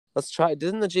Let's try.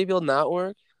 Didn't the JBL not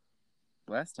work?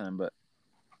 Last time, but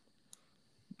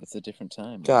it's a different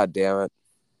time. God damn it.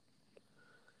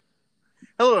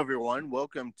 Hello, everyone.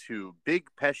 Welcome to Big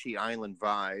Pesci Island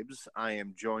Vibes. I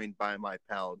am joined by my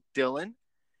pal Dylan,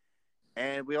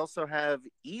 and we also have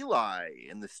Eli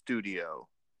in the studio.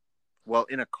 Well,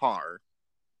 in a car.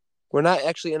 We're not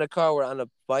actually in a car. We're on a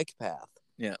bike path.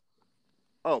 Yeah.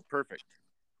 Oh, perfect.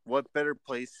 What better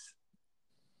place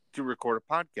to record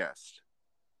a podcast?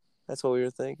 That's what we were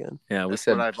thinking. Yeah, we That's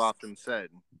said what I've often said.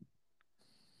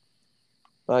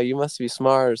 Oh, you must be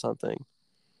smart or something.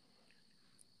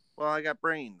 Well, I got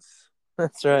brains.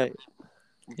 That's right.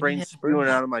 Brains spewing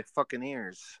out of my fucking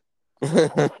ears.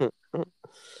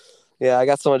 Yeah, I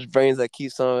got so much brains that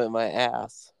keep some of it in my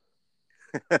ass.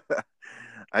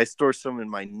 I store some in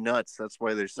my nuts. That's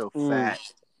why they're so fat.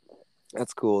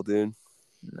 That's cool, dude.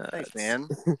 Thanks, man.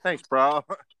 Thanks, bro.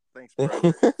 Thanks,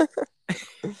 bro.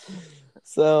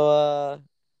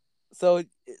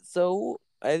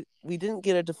 We didn't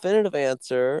get a definitive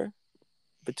answer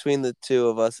between the two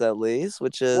of us, at least,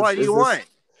 which is What do you want?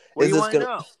 What do you want to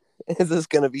know? Is this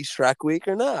gonna be Shrek week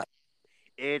or not?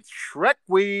 It's Shrek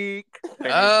week.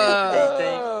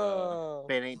 Oh.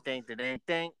 Shrek.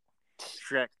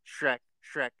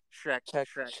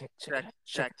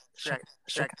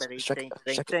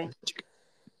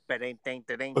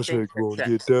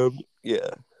 Yeah.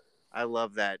 I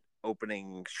love that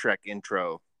opening Shrek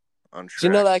intro on Shrek. Do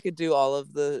you know that I could do all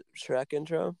of the Shrek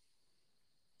intro?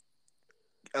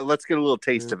 Let's get a little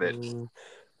taste of it.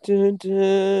 Dun,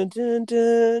 dun, dun,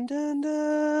 dun, dun,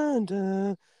 dun,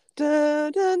 dun.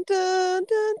 Dun, dun, dun,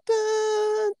 dun,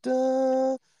 dun,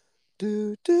 dun.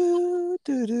 Do, do,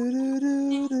 do, do, do,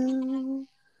 do, do.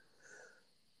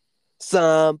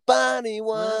 Somebody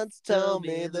once told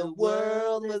me the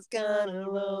world was kind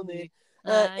of lonely.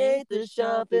 I ain't the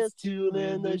sharpest tool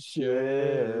in the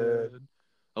shed.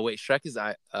 Oh wait, Shrek is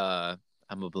I'm a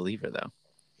believer though.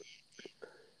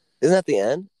 Isn't that the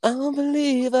end? I'm a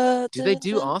believer. Do they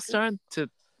do All Star to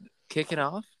kick it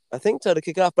off? I think so, to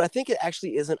kick it off, but I think it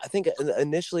actually isn't. I think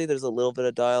initially there's a little bit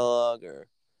of dialogue, or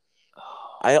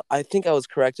I think I was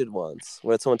corrected once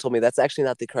where someone told me that's actually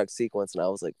not the correct sequence, and I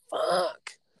was like,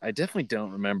 "Fuck!" I definitely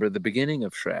don't remember the beginning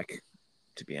of Shrek,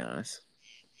 to be honest.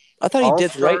 I thought he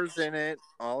did right.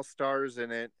 All Stars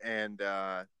in it, and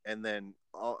then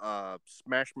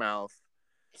Smash Mouth.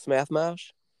 Smash Mouth.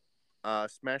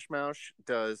 Smash Mouth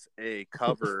does a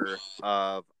cover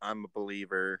of "I'm a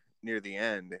Believer" near the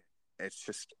end. It's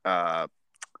just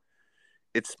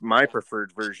it's my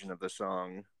preferred version of the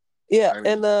song. Yeah, I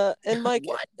mean, and Mike,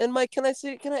 can I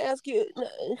ask you,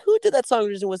 who did that song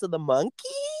originally? Was it the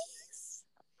Monkees?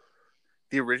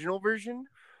 The original version?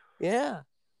 Yeah.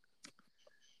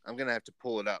 I'm gonna have to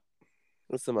pull it up.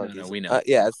 It's the Monkees. No, we know.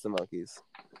 Yeah, it's the Monkees.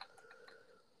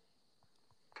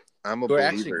 I'm a We're believer.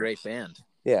 Actually a great band.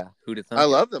 Yeah. Who'd have thought? I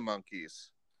love the Monkees.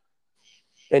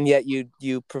 And yet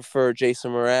you prefer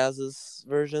Jason Mraz's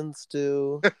versions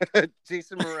to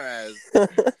Jason Mraz,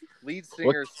 lead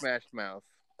singer of Smash Mouth.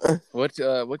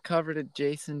 What cover did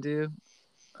Jason do?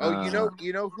 Oh,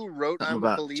 you know who wrote "I'm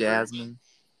a Believer"? Jasmine.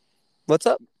 What's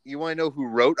up? You want to know who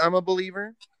wrote "I'm a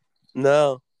Believer"?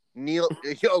 No. Neil.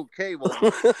 Okay, well,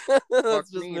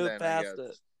 let's just move past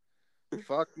it.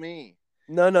 Fuck me.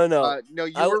 No. No,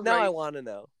 you were now right. I want to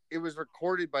know. It was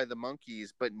recorded by the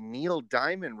Monkees, but Neil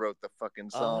Diamond wrote the fucking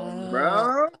song,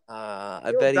 bro.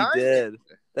 I bet he did.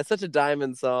 That's such a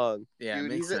Diamond song. Yeah,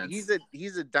 dude,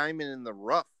 he's a diamond in the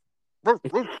rough.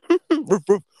 Who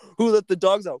let the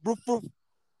dogs out? Roof, roof.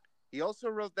 He also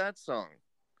wrote that song.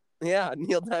 Yeah,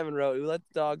 Neil Diamond wrote "Who Let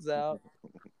the Dogs Out."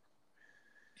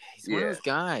 He's one of those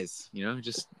guys, who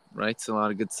just writes a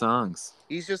lot of good songs.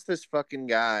 He's just this fucking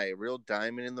guy, a real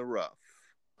diamond in the rough.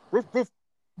 Roof, roof.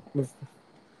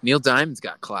 Neil Diamond's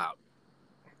got clout.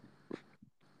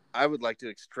 I would like to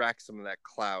extract some of that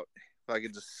clout. If I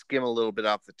could just skim a little bit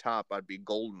off the top, I'd be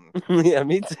golden. Yeah,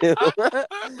 me too.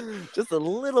 Just a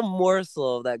little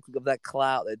morsel of that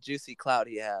clout, that juicy clout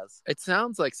he has. It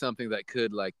sounds like something that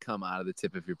could come out of the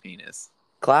tip of your penis.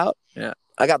 Clout? Yeah.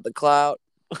 I got the clout.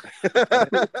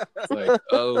 It's like,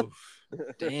 oh,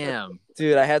 damn.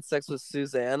 Dude, I had sex with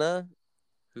Susanna.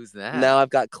 Who's that? Now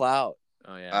I've got clout.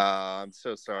 Oh, yeah. I'm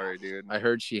so sorry, dude. I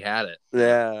heard she had it.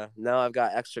 Yeah. Now I've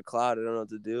got extra clout. I don't know what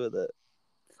to do with it.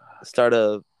 Start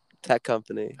a tech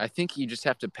company. I think you just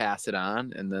have to pass it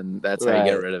on, and then that's how you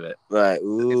get rid of it. Right.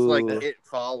 Ooh. It's like It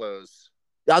Follows.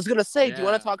 I was going to say, do you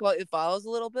want to talk about It Follows a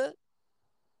little bit?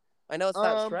 I know it's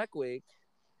not Shrek week.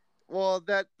 Well,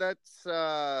 that's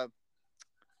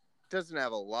doesn't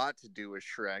have a lot to do with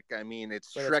Shrek. I mean,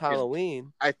 it's Shrek. It's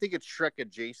Halloween. I think it's Shrek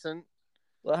adjacent.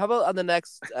 Well, how about on the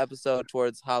next episode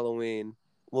towards Halloween,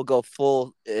 we'll go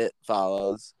full It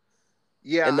Follows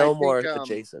Yeah, and no more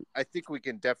adjacent. I think we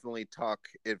can definitely talk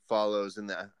It Follows in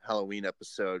the Halloween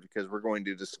episode because we're going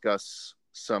to discuss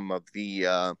some of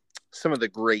the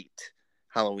great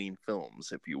Halloween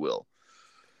films, if you will.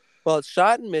 Well, it's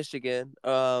shot in Michigan.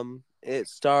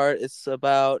 It's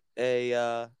about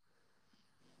a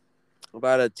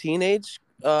teenage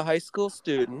high school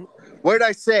student. What did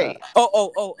I say?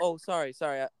 Sorry.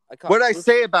 I caught. What did I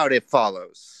say about It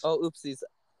Follows? Oh, oopsies.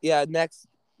 Yeah,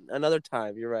 another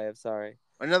time. You're right. I'm sorry.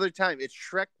 Another time. It's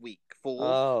Shrek week, fool.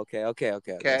 Oh, okay.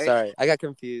 Sorry, I got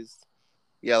confused.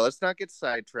 Yeah, let's not get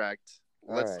sidetracked.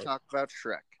 All Let's right. talk about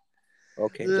Shrek.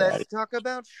 Okay, Let's Daddy. talk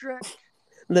about Shrek.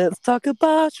 Let's talk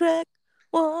about Shrek.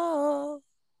 Whoa.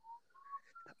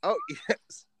 Oh,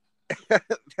 yes.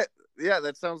 Yeah,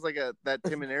 that sounds like that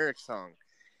Tim and Eric song.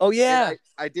 Oh, yeah.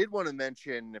 I did want to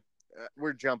mention,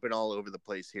 we're jumping all over the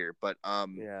place here, but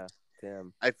yeah,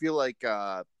 damn. I feel like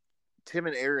Tim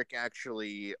and Eric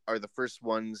actually are the first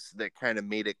ones that kind of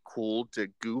made it cool to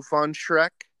goof on Shrek.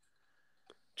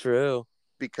 True.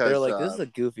 Because they're like, this is a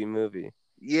goofy movie.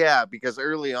 Yeah, because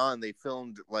early on they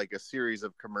filmed like a series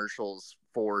of commercials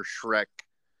for Shrek.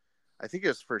 I think it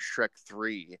was for Shrek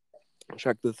 3.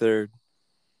 Shrek the Third.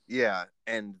 Yeah,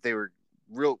 and they were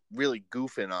really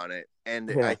goofing on it. And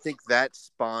Yeah. I think that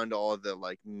spawned all the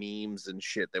like memes and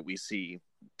shit that we see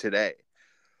today.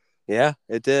 Yeah,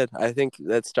 it did. I think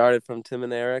that started from Tim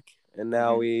and Eric, and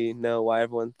now we know why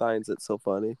everyone finds it so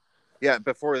funny. Yeah,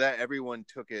 before that, everyone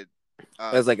took it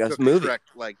as like a movie, Shrek,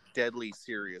 like deadly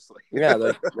seriously. Yeah,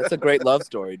 like, that's a great love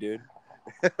story, dude.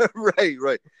 Right.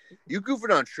 You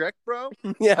goofing on Shrek, bro?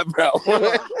 Yeah, bro.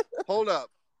 Hold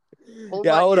up.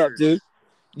 Hold up, dude.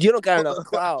 You don't got enough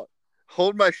clout.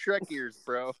 Hold my Shrek ears,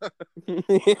 bro.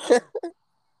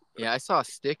 Yeah, I saw a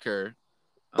sticker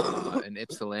in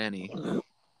Ypsilanti.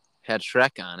 Had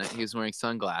Shrek on it. He was wearing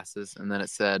sunglasses, and then it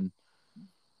said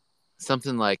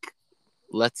something like,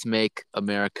 "Let's make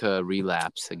America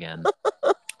relapse again."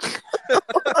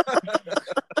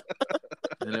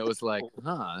 And it was like,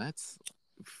 that's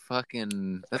a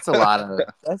lot of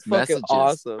that's messages. Fucking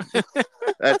awesome.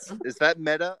 Is that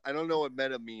meta? I don't know what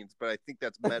meta means, but I think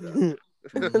that's meta.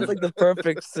 It's like the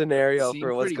perfect scenario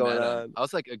for what's going on. I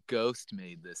was like, a ghost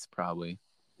made this probably.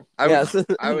 I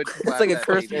would it's like a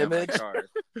cursed image.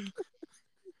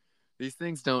 These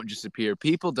things don't just appear.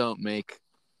 People don't make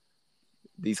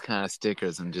these kind of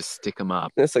stickers and just stick them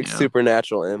up. It's like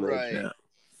supernatural image. Right. Yeah.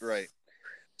 Right.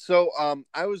 So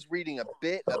I was reading a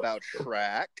bit about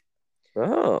Shrek.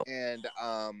 Oh. And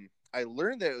I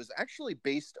learned that it was actually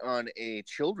based on a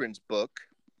children's book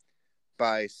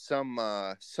by some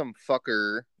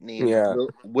fucker named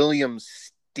William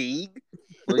Steig.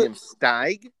 William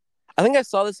Steig. I think I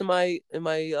saw this in my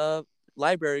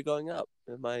library growing up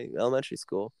in my elementary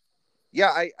school.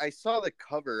 Yeah, I saw the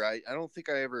cover. I don't think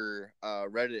I ever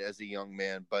read it as a young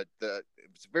man, but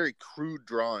it's very crude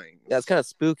drawings. Yeah, it's kind of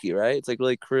spooky, right? It's like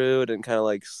really crude and kind of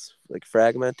like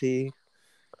fragmenty.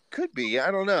 Could be.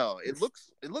 I don't know. It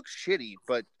looks shitty,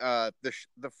 but the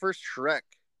first Shrek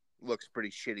looks pretty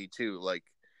shitty too. Like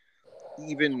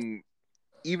even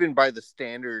by the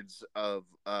standards of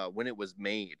when it was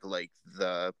made, like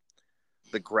the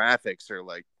graphics are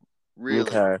like really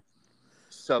because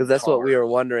that's what we were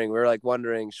wondering. We were like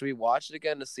wondering, should we watch it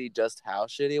again to see just how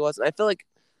shitty it was? And I feel like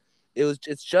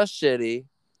it's just shitty,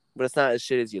 but it's not as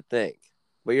shitty as you think.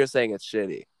 But you're saying it's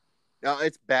shitty. No,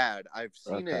 it's bad. I've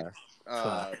seen it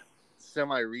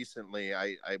semi recently.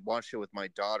 I watched it with my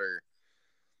daughter,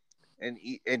 and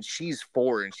she's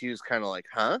 4, and she was kind of like,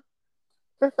 "Huh?"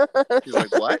 She's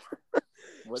like, "What?"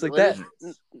 It's like that.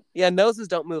 Yeah, noses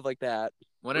don't move like that.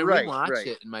 When I rewatch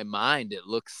it in my mind, it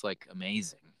looks like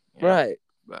amazing. Yeah. Right.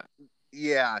 But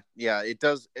yeah, it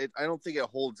does. I don't think it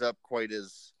holds up quite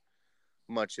as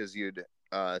much as you'd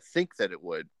think that it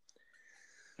would.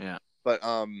 Yeah. But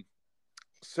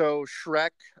so Shrek,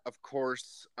 of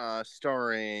course,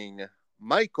 starring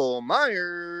Michael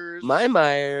Myers. My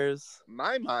Myers.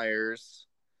 Our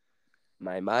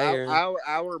Myers.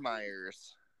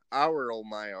 Our old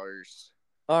Myers.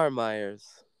 Our Myers.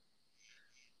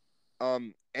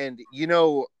 And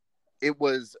it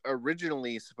was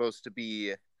originally supposed to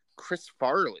be Chris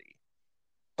Farley.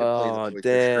 Oh,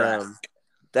 damn.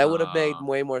 That would have made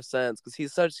way more sense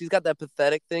because he's got that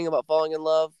pathetic thing about falling in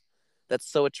love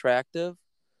that's so attractive.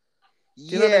 Do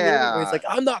you know what I mean? Where he's like,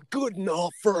 I'm not good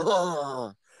enough for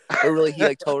her. But really, he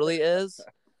like totally is.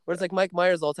 Whereas like Mike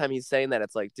Myers all the time he's saying that,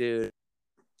 it's like, dude,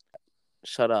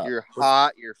 shut up. You're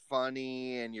hot, you're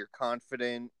funny, and you're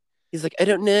confident. He's like, I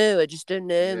don't know, I just don't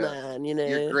know, man. You know,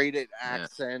 you're great at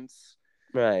accents.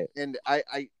 Right. And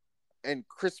and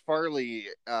Chris Farley,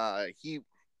 he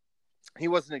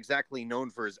wasn't exactly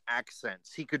known for his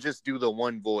accents. He could just do the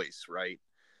one voice, right?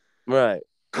 Right.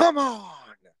 Come on,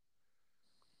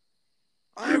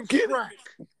 I'm Shrek.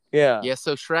 Yeah. Yeah,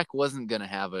 so Shrek wasn't gonna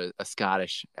have a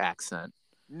Scottish accent.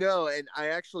 No, and I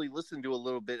actually listened to a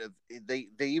little bit of. They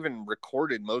even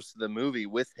recorded most of the movie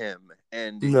with him,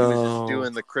 and he was just No.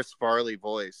 doing the Chris Farley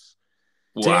voice.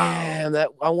 Damn, that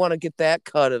I want to get that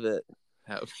cut of it.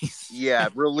 That would be Yeah,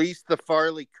 release the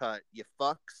Farley cut, you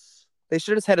fucks. They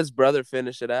should have had his brother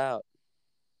finish it out.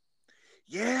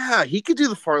 Yeah, he could do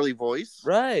the Farley voice.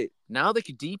 Right. Now they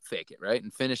could deep fake it, right?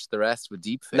 And finish the rest with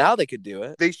deep fake. Now they could do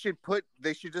it. They should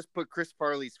just put Chris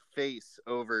Farley's face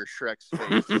over Shrek's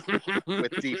face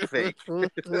with deep fake.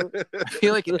 I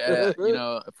feel like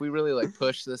if we really like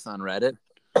push this on Reddit,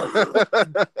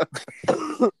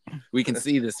 we can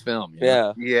see this film. You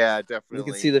know? Yeah. Yeah, definitely. You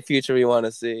can see the future we want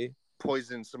to see.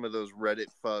 Poison some of those Reddit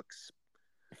fucks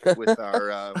with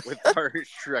our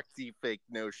Shrek deep fake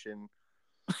notion.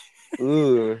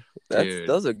 Ooh, Dude.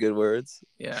 those are good words.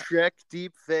 Yeah. Shrek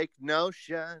deep fake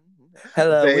notion.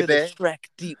 Hello, baby. with a Shrek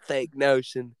deep fake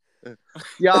notion.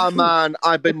 Yeah, man,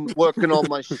 I've been working on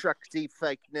my Shrek deep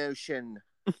fake notion.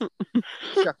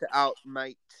 Check it out,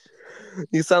 mate.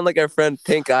 You sound like our friend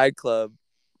Pink Eye Club.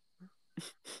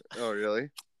 Oh, really?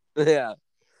 Yeah,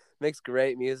 makes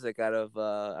great music out of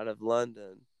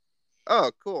London.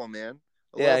 Oh, cool, man.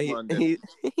 I Yeah, love London.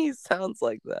 he sounds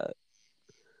like that.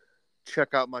 Check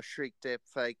out my Shrek deep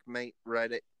fake, mate.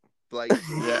 Reddit. Blake.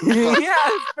 Yeah,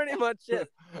 that's pretty much it.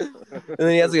 And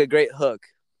then he has like a great hook.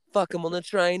 Fuck him on the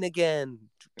train again.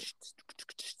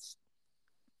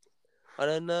 I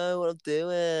don't know what I'm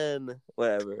doing.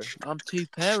 Whatever. I'm too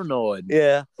paranoid.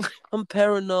 Yeah, I'm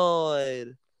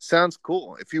paranoid. Sounds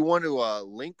cool. If you want to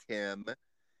link him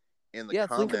in the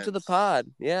comments. Link him to the pod.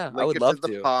 Yeah, I Link would him love to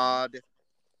the pod.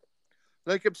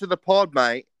 Link him to the pod,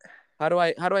 mate. How do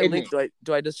I In link?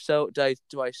 Do I just show? Do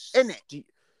I? In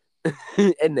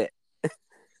it. In it.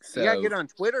 So, You gotta get on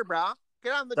Twitter, bro.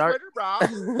 Get on the Twitter,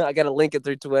 bro. I gotta link it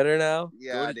through Twitter now.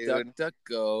 Yeah, go to dude.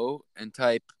 DuckDuckGo and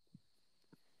type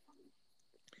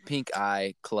Pink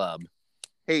Eye Club.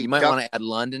 Hey, You might want to add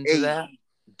London to that.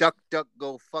 Duck,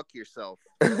 go fuck yourself.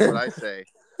 That's what I say.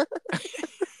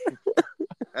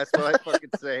 That's what I fucking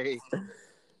say.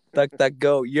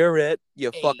 DuckDuckGo, you're it,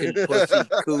 you fucking pussy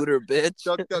cooter bitch.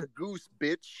 Duck, goose,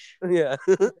 bitch. Yeah.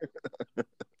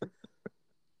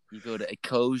 You go to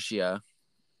Ecosia.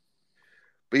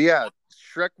 But yeah,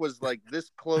 Shrek was like this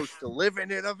close to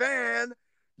living in a van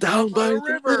Down by the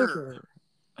river.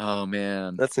 Oh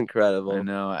man, That's incredible. I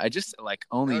know. I just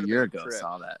only a That would've year been a ago trip.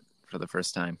 saw that for the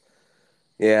first time.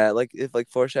 Yeah, it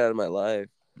foreshadowed my life.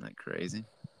 Isn't that crazy?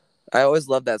 I always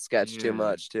loved that sketch too Yeah.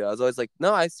 much too. I was always like,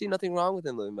 no, I see nothing wrong with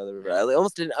him living by the river. I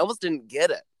almost didn't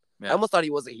get it. Yeah. I almost thought he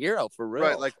was a hero for real.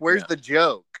 Right, like where's Yeah. the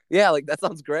joke? Yeah, like that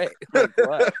sounds great. Like,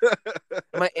 what?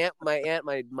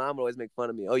 my mom would always make fun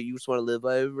of me. Oh, you just want to live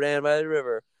by the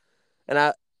river,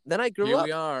 and then I grew Here up,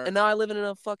 we are. and now I live in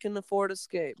a fucking Ford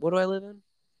Escape. What do I live in?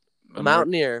 A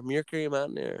Mountaineer, Mercury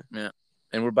Mountaineer,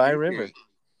 and we're by a river.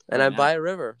 and I'm Yeah. by a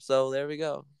river. So there we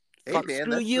go. Hey, Fuck, man,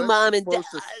 screw that's you, the mom and dad.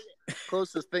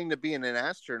 closest thing to being an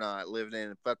astronaut living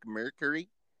in fucking Mercury.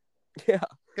 Yeah,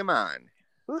 Come on.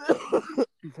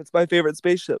 that's my favorite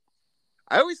spaceship.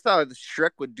 I always thought that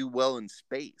Shrek would do well in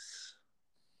space.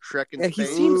 Shrek in Yeah,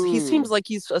 space. he seems like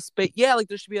he's a space. Yeah, like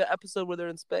there should be an episode where they're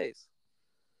in space.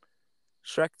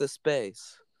 Shrek the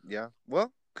space. Yeah.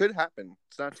 Well, could happen.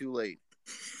 It's not too late.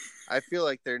 I feel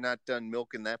like they're not done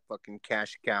milking that fucking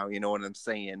cash cow. You know what I'm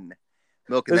saying?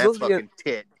 Milking There's that supposed to be fucking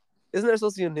tit. Isn't there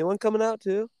supposed to be a new one coming out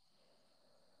too?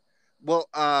 Well,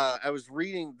 I was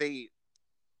reading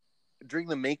during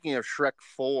the making of Shrek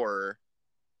 4,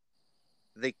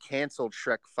 they canceled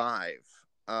Shrek 5.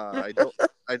 I don't.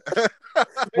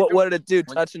 What did it do?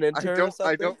 Touch an I intern or don't.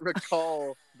 something? I don't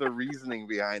recall the reasoning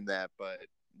behind that, but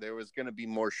there was going to be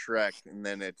more Shrek, and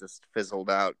then it just fizzled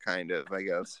out, kind of, I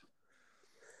guess.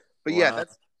 But yeah, Wow.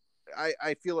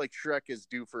 I feel like Shrek is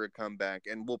due for a comeback,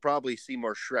 and we'll probably see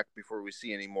more Shrek before we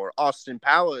see any more Austin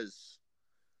Powers.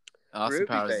 Austin Ruby,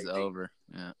 Powers is baby. over.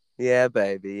 Yeah. Yeah,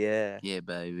 baby. Yeah. Yeah,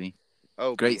 baby.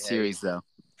 Oh, Great behave. series though.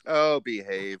 Oh,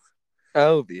 behave.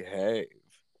 Oh, behave.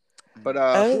 But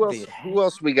Oh, who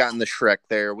else we got in the Shrek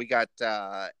there? We got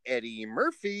Eddie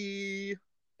Murphy,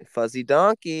 Fuzzy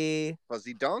Donkey.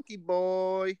 Fuzzy Donkey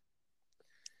Boy.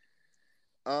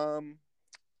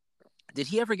 Did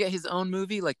he ever get his own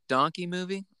movie, like Donkey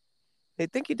movie? I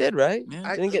think he did, right?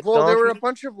 Yeah. Didn't get there were a Donkey?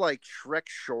 bunch of like Shrek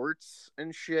shorts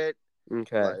and shit.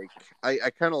 Okay. Like I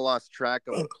kind of lost track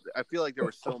of. I feel like there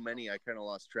were so many, I kind of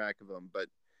lost track of them. But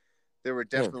There were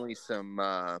definitely some.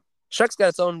 Shrek's got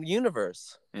its own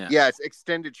universe. Yeah, it's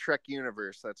extended Shrek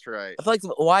universe. That's right. I feel like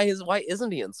why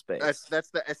isn't he in space? That's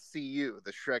the SCU,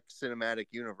 the Shrek Cinematic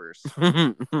Universe.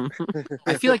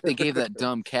 I feel like they gave that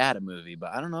dumb cat a movie,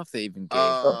 but I don't know if they even gave.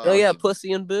 Oh yeah,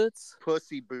 Pussy in Boots.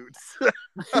 Pussy Boots.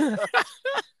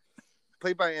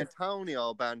 Played by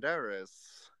Antonio Banderas.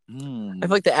 I feel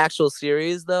like the actual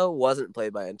series though wasn't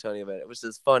played by Antonio Banderas, which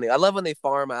is funny. I love when they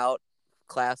farm out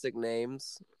classic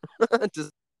names.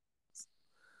 Just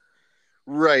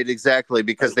Right, exactly,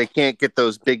 because they can't get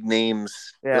those big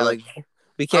names. yeah, They're like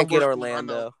we can't get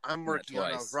Orlando. I'm working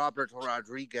on a Robert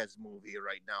Rodriguez movie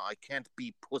right now. I can't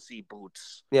be Pussy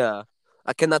Boots. Yeah.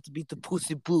 I cannot be the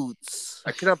Pussy Boots.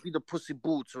 I cannot be the Pussy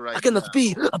Boots right now. I cannot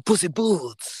be a Pussy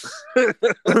Boots.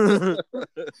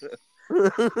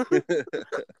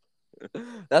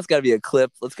 That's got to be a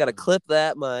clip. Let's got to clip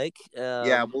that, Mike.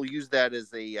 Yeah, we'll use that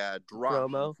as a drop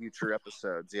promo in future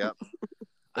episodes. Yep.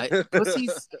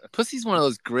 Pussy's one of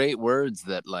those great words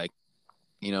that, like,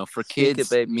 you know, for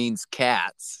kids it means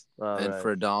cats, and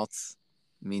for adults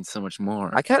it means so much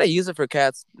more. I kind of use it for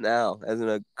cats now, as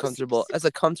a comfortable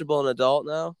an adult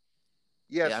now.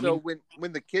 Yeah, so I mean,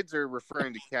 when the kids are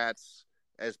referring to cats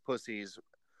as pussies,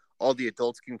 all the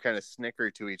adults can kind of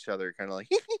snicker to each other, kind of like.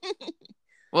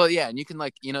 Well, yeah, and you can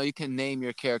you can name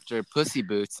your character Pussy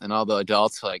Boots, and all the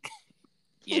adults are like,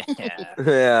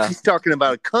 yeah, he's talking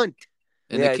about a cunt.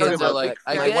 And the kids are like,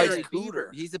 I get it,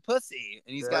 Cooter. He's a pussy,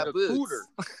 and he's got boots.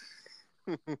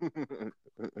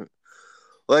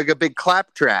 Like a big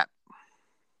claptrap.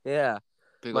 Yeah.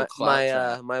 Big old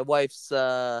claptrap. My wife's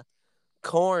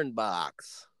corn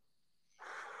box.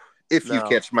 If you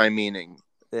catch my meaning.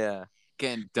 Yeah.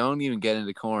 Again, don't even get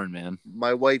into corn, man.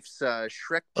 My wife's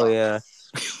Shrek box. Oh yeah.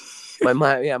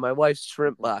 my wife's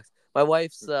shrimp box. My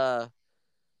wife's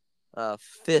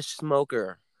fish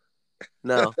smoker.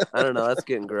 No, I don't know. That's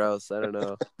getting gross. I don't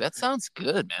know. That sounds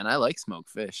good, man. I like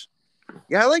smoked fish.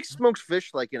 Yeah, I like smoked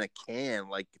fish like in a can,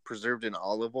 like preserved in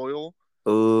olive oil.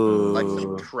 Ooh. Like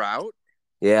some trout.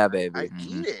 Yeah, baby. I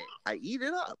eat it. I eat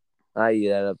it up. I eat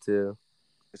that up too.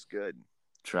 It's good.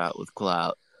 Trout with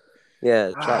clout.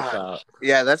 Yeah, trout clout.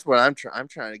 Yeah, that's what I'm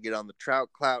trying to get on the trout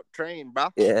clout train, bro.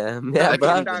 Yeah,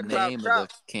 bro. The name of the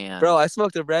can. Bro, I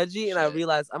smoked a Reggie and I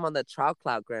realized I'm on the trout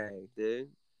clout gang, dude.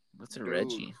 What's a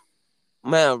Reggie?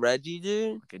 Man, Reggie,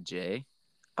 dude. Like a J?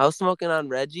 I was smoking on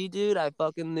Reggie, dude. I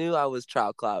fucking knew I was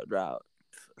trout clout drought.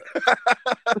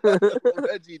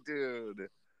 Reggie, dude.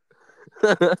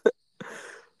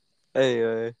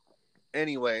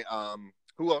 Anyway,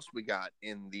 who else we got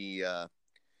in the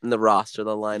roster,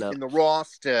 the lineup? In the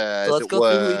roster. So let's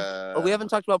go through. We haven't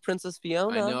talked about Princess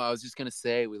Fiona. I know. I was just gonna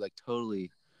say we're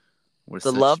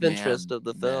the love interest of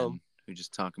the film. We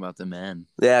just talk about the men.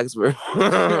 Yeah, because we're.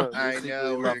 I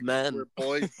know we love men. We're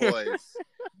boys.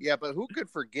 Yeah, but who could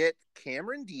forget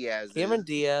Cameron Diaz?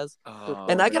 Oh,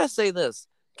 and I gotta say this: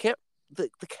 the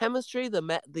chemistry,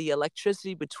 the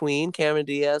electricity between Cameron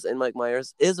Diaz and Mike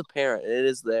Myers is apparent. It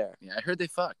is there. Yeah, I heard they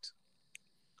fucked.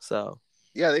 So.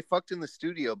 Yeah, they fucked in the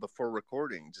studio before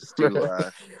recording, just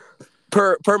to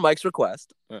per Mike's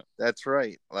request. That's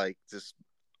right. Like just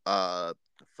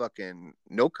fucking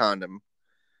no condom.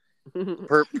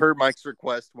 per Mike's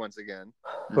request once again.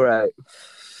 Right.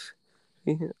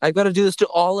 I've got to do this to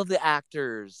all of the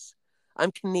actors.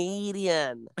 I'm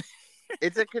Canadian.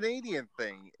 It's a Canadian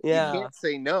thing. Yeah. You can't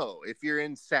say no. If you're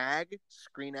in SAG,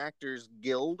 Screen Actors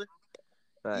Guild,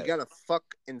 you gotta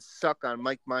fuck and suck on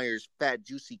Mike Myers' fat,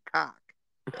 juicy cock.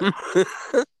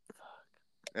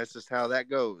 That's just how that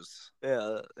goes.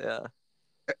 Yeah.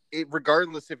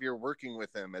 Regardless if you're working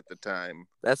with him at the time.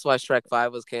 That's why Shrek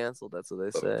 5 was canceled. That's what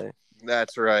they say.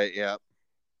 That's right. Yeah.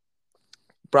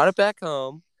 Brought it back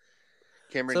home.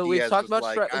 Cameron so Diaz we've talked about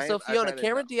like, Shrek. So Fiona,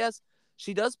 Cameron Diaz,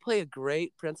 she does play a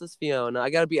great Princess Fiona. I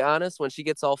gotta be honest. When she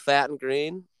gets all fat and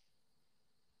green,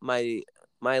 my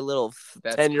little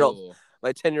 10-year-old, cool.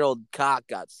 My 10-year-old cock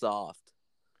got soft.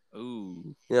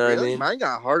 Ooh, you know what I mean? Mine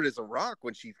got hard as a rock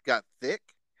when she got thick.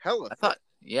 Hella thick.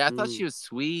 I thought she was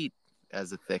sweet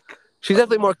as a thick. She's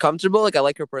definitely more comfortable. Like I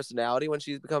like her personality when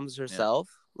she becomes herself.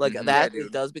 Yeah. Like that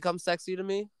it does become sexy to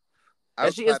me.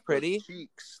 And she is pretty.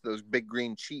 Those big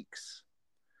green cheeks.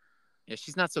 Yeah,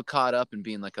 she's not so caught up in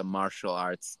being like a martial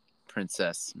arts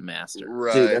princess master.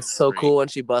 Right. Dude, that's so cool when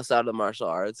she busts out of the martial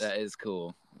arts. That is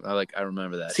cool. I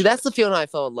remember that. See, that's the Fiona I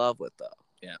fell in love with, though.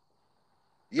 Yeah.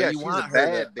 Yeah, you want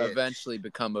her to eventually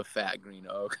become a fat green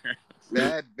ogre.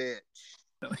 Bad bitch.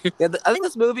 Yeah, I think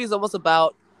this movie is almost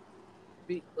about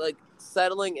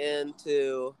settling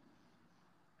into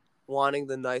wanting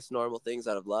the nice, normal things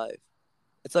out of life.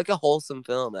 It's like a wholesome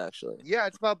film, actually, Yeah,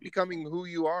 it's about becoming who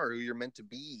you are, who you're meant to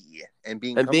be, and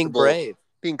being and being comfortable, brave.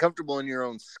 being comfortable in your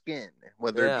own skin,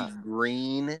 whether it Yeah. be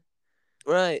green.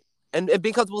 Right. And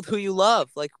being comfortable with who you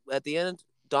love. Like at the end,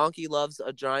 Donkey loves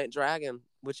a giant dragon,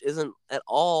 which isn't at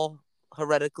all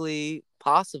heretically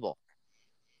possible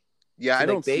Yeah, to I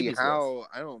make don't see babies with. how.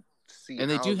 I don't see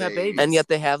And they how do have they. babies. And yet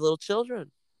they have little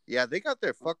children. Yeah, they got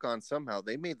their fuck on somehow.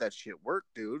 They made that shit work,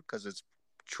 dude, because it's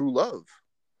true love.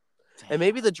 And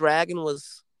maybe the dragon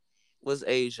was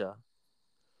Asia.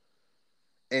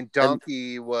 And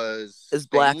Donkey was Is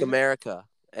Black Spain. America.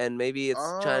 And maybe it's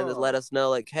trying to let Oh, us know,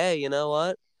 like, hey, you know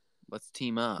what? Let's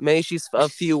team up. Maybe she's a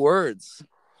few words.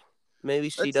 Maybe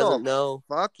she let's all doesn't know.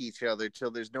 fuck each other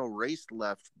till there's no race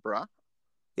left, bruh.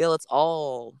 Yeah, let's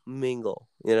all mingle.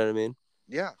 You know what I mean?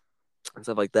 Yeah. And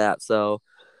stuff like that. So,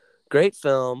 great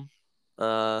film.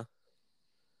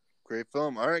 Great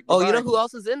film. All right. Oh, Goodbye. you know who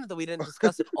else is in it that we didn't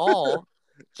discuss at all?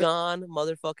 John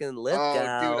motherfucking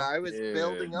Lithgow. Oh, dude, I was Dude.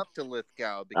 building up to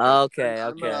Lithgow because Okay.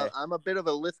 I'm a bit of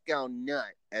a Lithgow nut.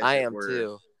 As I it am were.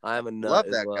 too. I am a nut Love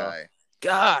as that well. guy.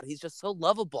 God, he's just so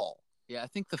lovable. Yeah, I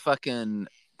think the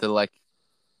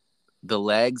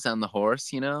legs on the horse,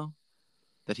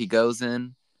 that he goes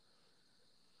in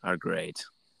are great.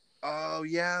 Oh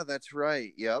yeah, that's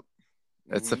right. Yep.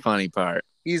 That's the funny part.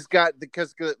 He's got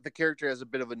because the character has a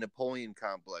bit of a Napoleon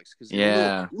complex because he's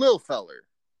Yeah. a little feller.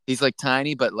 He's like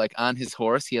tiny, but like on his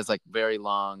horse, he has like very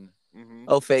long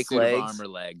Oh, fake suit legs. of armor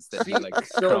legs that he like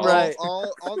So crawls. Right.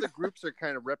 all the groups are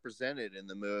kind of represented in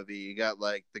the movie. You got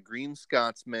like the Green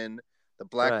Scotsmen, the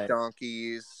Black Right.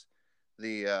 Donkeys,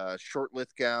 the Short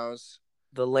Lithgows.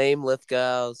 The lame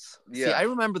Lithgows. Yeah. See, I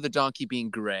remember the donkey being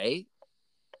gray,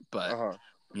 but Well,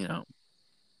 Been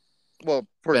a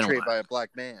portrayed while. by a black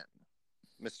man,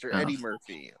 Mr. Oh. Eddie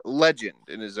Murphy, a legend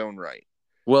in his own right.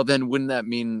 well, then wouldn't that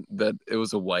mean that it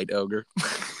was a white ogre?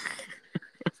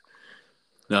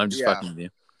 No, I'm just Yeah. fucking with you.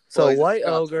 So Well, he's a white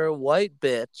Scotsman. ogre, white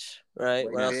bitch, right?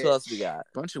 White What bitch. else we got?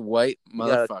 Bunch of white We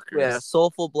got motherfuckers. a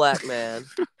soulful black man.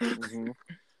 Mhm.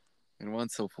 And one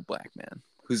soulful black man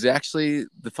who's actually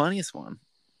the funniest one.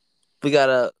 We got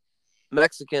a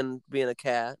Mexican being a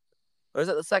cat. Or is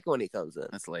that the second one he comes in?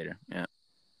 That's later. Yeah.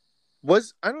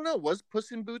 Was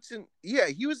Puss in Boots in? Yeah,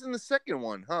 he was in the second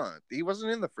one, huh? He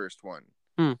wasn't in the first one.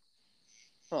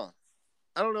 Huh.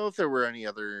 I don't know if there were any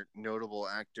other notable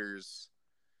actors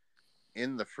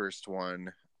in the first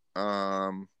one.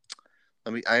 I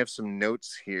have some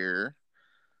notes here.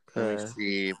 Let me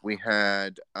see. We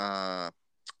had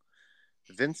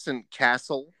Vincent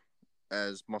Castle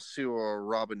as Monsieur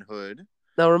Robin Hood.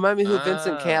 Now remind me who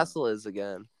Vincent Castle is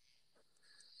again.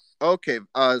 Okay,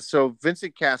 so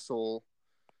Vincent Castle,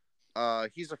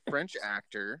 he's a French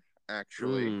actor,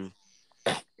 actually,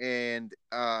 and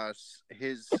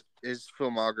his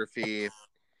filmography,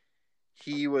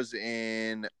 he was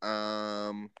in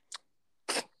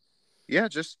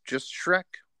just Shrek.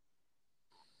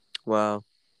 Wow.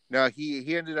 Now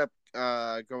he ended up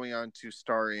going on to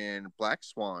star in Black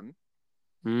Swan.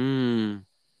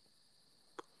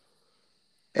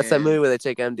 That's that movie where they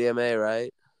take MDMA,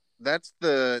 right? That's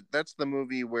the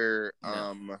movie where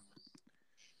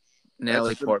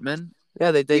Natalie Portman.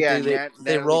 Yeah, they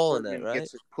Natalie roll Portman in it, right?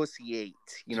 Gets a pussy ate.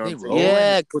 You know They what I'm roll? saying?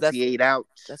 Yeah, Pussy ate out.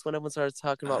 That's when everyone starts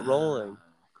talking about rolling.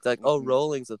 It's like, oh,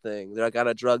 rolling's a thing. They're like on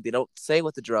a drug. They don't say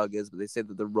what the drug is, but they say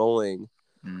that they're rolling.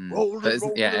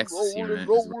 Ecstasy,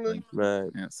 right? Right.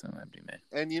 Yeah, so MDMA.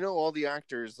 And all the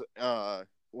actors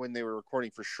when they were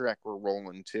recording for Shrek were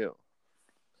rolling too.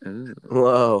 Ooh.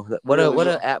 Whoa! What Really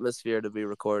an atmosphere to be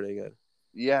recording in.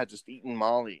 Yeah, just eating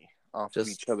Molly off of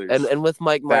each other. And with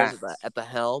Mike Myers at the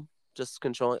helm, just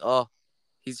controlling. Oh,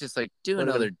 he's just like, do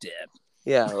another dip.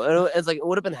 Yeah, it's like it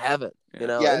would have been heaven, you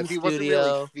know. Yeah, in if the he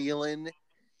studio.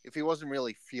 wasn't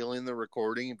really feeling the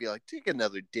recording, he'd be like, take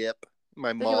another dip.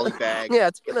 My Molly bag.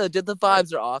 Yeah, take another dip. The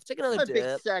vibes are off. Take another a dip.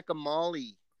 big sack of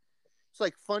Molly. It's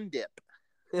like Fun Dip.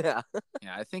 Yeah.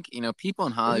 Yeah, I think people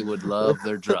in Hollywood love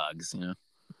their drugs.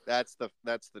 That's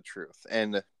the truth,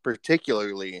 and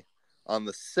particularly on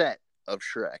the set of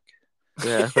Shrek.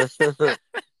 Yeah.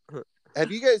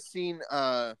 Have you guys seen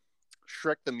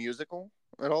Shrek the musical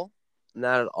at all?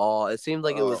 Not at all. It seemed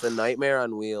like it was a nightmare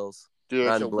on wheels. Dude,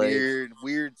 it's a blades.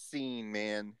 weird scene,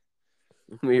 man.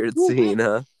 Weird scene,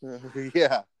 huh?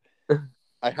 Yeah.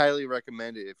 I highly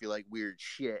recommend it if you like weird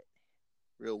shit.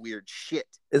 Real weird shit.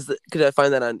 Could I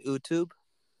find that on YouTube?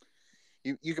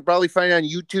 You could probably find it on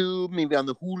YouTube, maybe on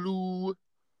the Hulu.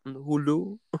 On the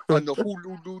Hulu? On the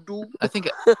Hulu. I think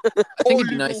it'd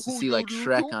be nice to see like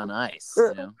Shrek on ice,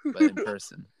 but in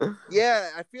person. Yeah,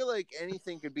 I feel like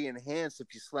anything could be enhanced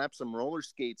if you slap some roller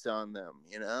skates on them,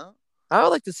 I would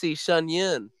like to see Shun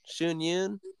Yun.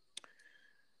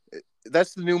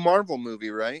 That's the new Marvel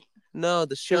movie, right? No,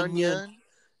 the Shun Yun. Shun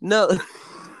No.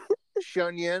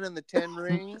 Yun and the Ten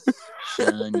Rings.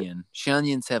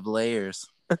 Shunyans have layers.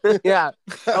 Yeah.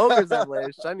 Ogres have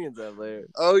layers. Shunyans have layers.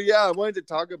 Oh yeah, I wanted to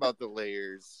talk about the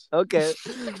layers. Okay.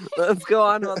 Let's go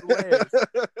on about the layers.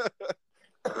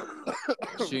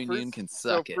 Shunyun can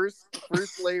suck it.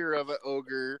 First layer of an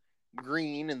ogre,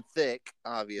 green and thick,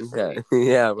 obviously. Okay.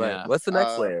 Yeah, right. Yeah. What's the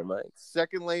next layer, Mike?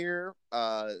 Second layer,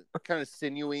 kind of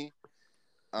sinewy.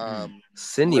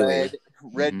 Sinewy.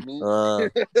 Red meat.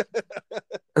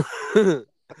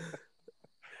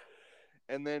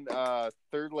 And then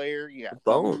third layer, yeah,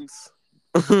 bones.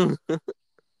 Thick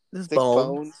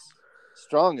bones.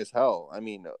 Strong as hell. I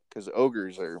mean, because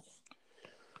ogres are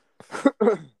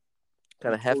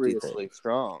kind of hefty,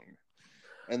 strong.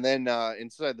 And then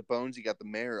inside the bones, you got the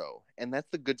marrow, and that's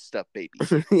the good stuff, baby.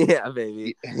 Yeah,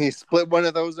 baby. You split one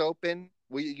of those open.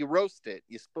 Well, you roast it.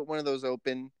 You split one of those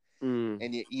open,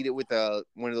 and you eat it with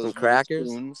one of those crackers.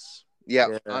 Spoons.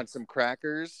 Yeah, on some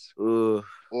crackers. Ooh,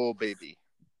 oh baby,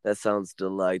 that sounds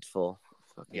delightful.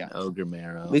 Fucking ogre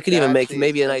marrow. We could even make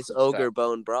maybe a nice ogre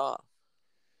bone broth.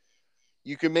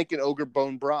 You can make an ogre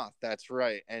bone broth. That's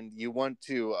right, and you want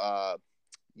to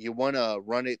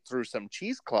run it through some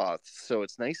cheesecloth so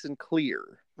it's nice and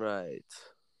clear. Right.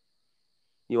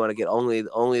 You want to get only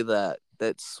that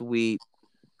sweet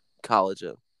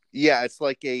collagen. Yeah, it's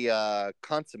like a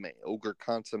consomme, ogre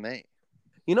consomme.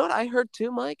 You know what I heard too,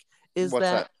 Mike? Is What's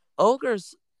that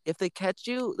ogres, if they catch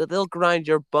you, that they'll grind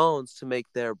your bones to make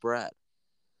their bread.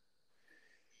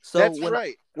 So that's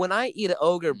right. When I eat an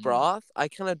ogre broth, I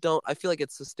kind of don't. I feel like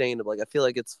it's sustainable. Like I feel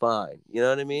like it's fine. You know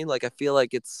what I mean? Like I feel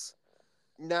like it's.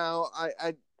 Now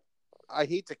I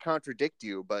hate to contradict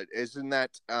you, but isn't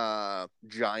that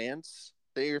giants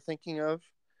that you're thinking of?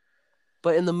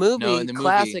 But in the movie,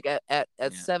 classic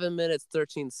at 7 minutes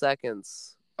 13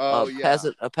 seconds.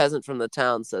 A peasant from the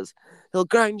town says, "He'll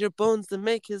grind your bones to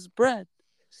make his bread."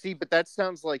 See, but that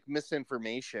sounds like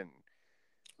misinformation.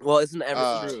 Well, isn't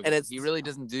everything true? And he really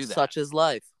doesn't do that. Such is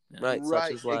life, right?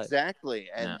 Such is life. Exactly,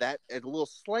 and that a little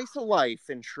slice of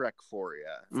life in Shrek for you.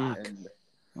 And...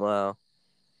 Wow.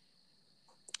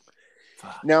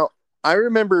 Now I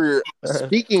remember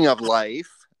speaking of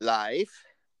life. There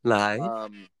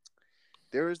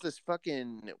was this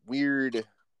fucking weird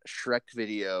Shrek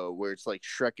video where it's like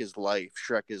Shrek is life,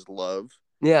 Shrek is love.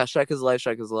 Yeah, Shrek is life,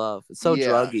 Shrek is love. It's so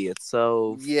druggy. It's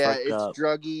so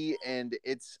druggy, and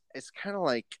it's kind of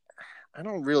like I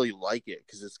don't really like it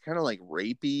because it's kind of like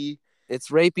rapey. It's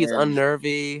rapey. It's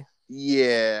unnervy.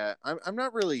 Yeah, I'm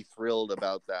not really thrilled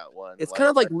about that one. It's kind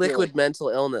of like liquid mental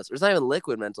illness. Or it's not even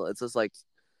liquid mental. It's just like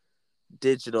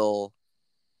digital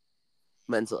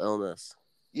mental illness.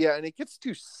 Yeah, and it gets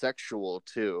too sexual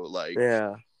too. Like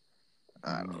I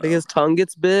don't know. Like his tongue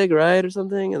gets big, right, or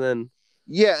something, and then.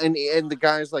 Yeah, and the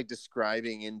guy's like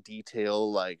describing in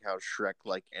detail like how Shrek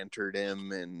like entered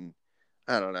him, and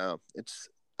I don't know.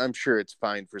 I'm sure it's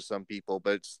fine for some people,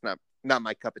 but it's not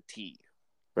my cup of tea.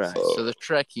 Right. So the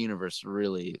Shrek universe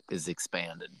really is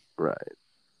expanded. Right.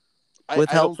 With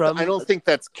help from I don't think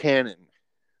that's canon.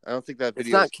 I don't think that video.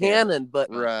 It's not canon, but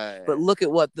right. But look at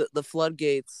what the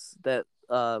floodgates that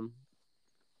the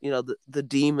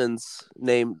demons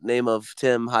name of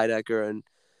Tim Heidecker and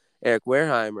Eric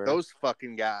Werheimer. Those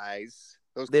fucking guys.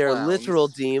 They're literal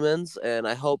demons, and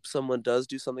I hope someone does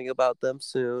do something about them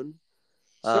soon.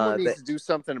 Someone needs to do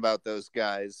something about those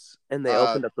guys. And they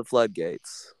opened up the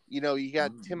floodgates. You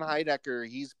got Tim Heidecker.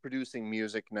 He's producing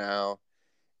music now.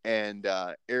 And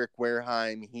Eric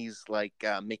Werheim, he's like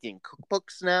making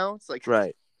cookbooks now. It's like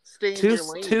stay in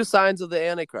your lane. Two signs of the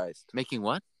Antichrist. Making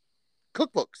what?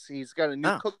 Cookbooks. He's got a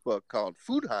new cookbook called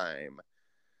Foodheim.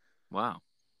 Wow.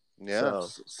 Yeah.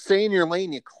 Stay in your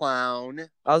lane, you clown.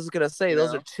 I was gonna say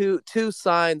those are two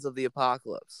signs of the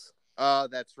apocalypse.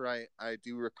 That's right. I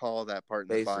do recall that part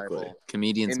in the Bible.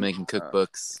 Comedians making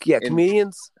cookbooks.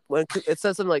 Comedians. When it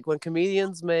says something like when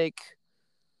comedians make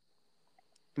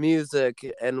music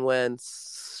and when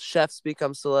chefs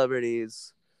become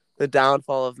celebrities, the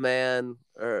downfall of man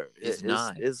is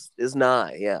nigh.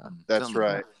 Yeah, that's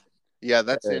right. Yeah,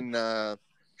 that's in Shrek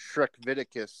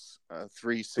Viticus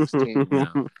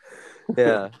 3:16.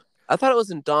 Yeah, I thought it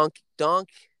was in Donkey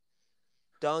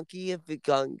of the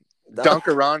Gung.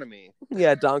 Donkeronomy.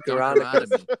 Yeah, Donkeronomy.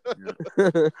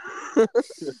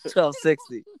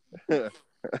 1260.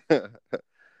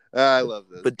 I love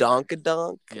this.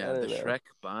 Badonkadonk. Yeah, the Shrek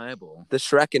Bible. The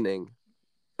Shrekening.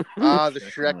 The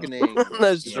Shrekening.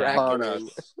 The Shrekening.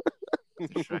 The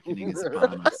Shrekening is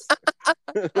upon us.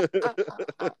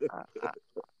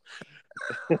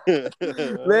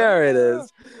 There it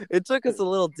is. It took us a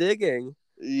little digging.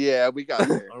 Yeah, we got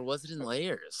there. Or was it in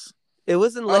layers? It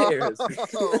was in layers. Oh,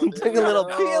 It took a little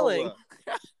peeling.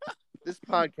 This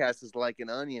podcast is like an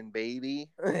onion, baby.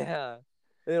 Yeah.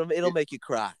 It'll make you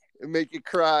cry. It'll make you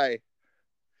cry.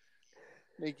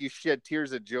 Make you shed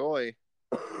tears of joy.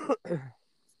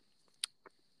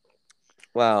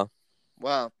 Wow.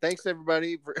 Wow. Thanks,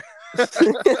 everybody. For...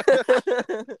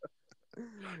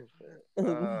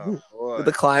 Oh, boy. With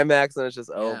the climax, and it's just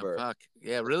Yeah, over. fuck.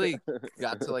 Yeah, really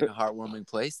got to like a heartwarming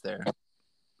place there.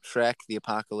 Shrek, the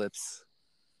apocalypse.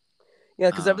 Yeah,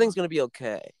 because everything's going to be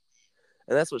okay.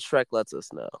 And that's what Shrek lets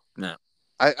us know. No.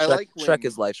 I Shrek, like when Shrek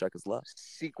is life, Shrek is love.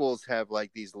 sequels have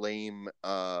like these lame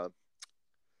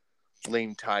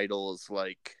titles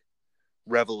like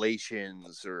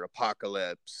Revelations or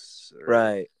Apocalypse or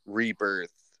Right.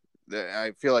 Rebirth.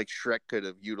 I feel like Shrek could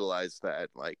have utilized that,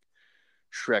 like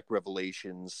Shrek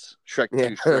Revelations, Shrek 2, Yeah.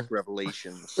 Shrek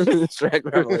Revelations. Shrek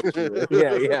Revelation.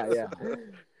 Yeah.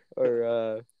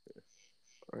 Or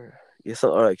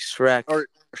something like Shrek. Or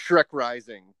Shrek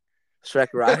Rising. Shrek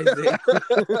Rising.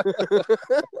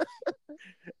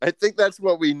 I think that's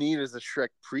what we need is a Shrek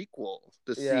prequel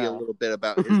to see Yeah. a little bit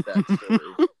about his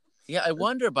backstory. Yeah, I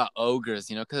wonder about ogres,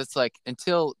 because it's like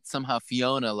until somehow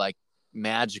Fiona like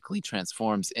magically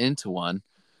transforms into one,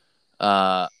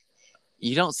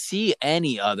 you don't see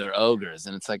any other ogres,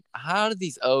 and it's like, how do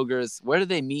these ogres? Where do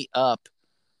they meet up?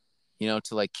 To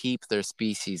like keep their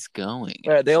species going.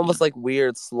 Right, they almost like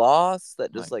weird sloths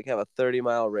that just Right. like have a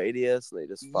 30-mile radius and they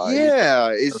just fight. Yeah,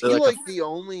 is They're he like like the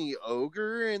only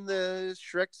ogre in the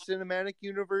Shrek cinematic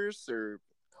universe, or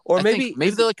Or I maybe think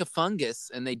maybe they're like a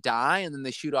fungus and they die and then they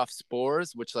shoot off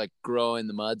spores which like grow in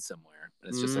the mud somewhere. And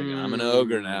it's just like, I'm an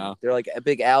ogre now. they're like a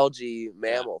big algae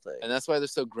mammal thing. And that's why they're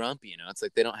so grumpy, It's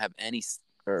like they don't have any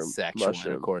Or sexual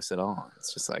mushroom. intercourse at all.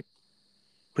 It's just like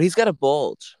But he's got a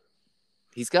bulge.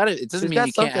 he's got it. It doesn't He's mean got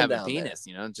he can't something have a down penis,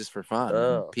 just for fun.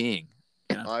 Oh. Peeing.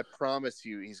 I promise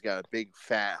you, he's got a big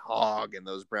fat hog in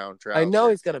those brown trousers. I know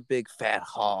he's got a big fat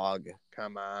hog.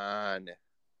 Come on,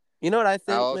 You know what I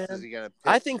think, how else man? is he gonna?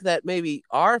 I pitch? think that maybe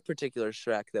our particular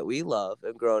Shrek that we love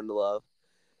and grown to love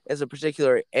is a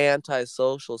particular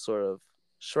antisocial sort of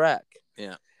Shrek.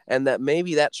 Yeah. And that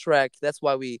maybe that Shrek, that's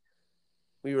why we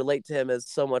relate to him as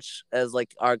so much as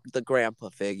like the grandpa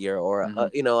figure or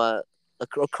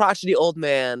a crotchety old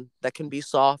man that can be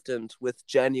softened with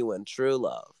genuine true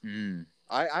love.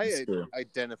 I That's true.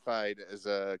 identified as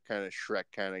a kind of Shrek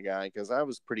kind of guy because I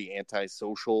was pretty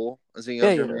antisocial as a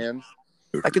younger man.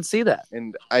 I could see that.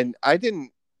 And I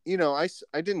didn't, I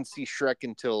didn't see Shrek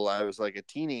until I was like a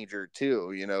teenager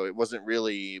too. It wasn't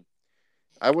really,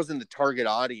 I wasn't the target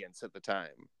audience at the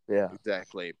time. Yeah.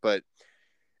 Exactly. But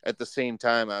at the same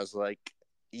time, I was like,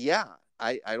 yeah,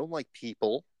 I don't like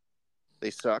people.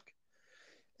 They suck.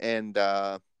 And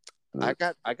I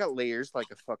got layers like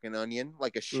a fucking onion,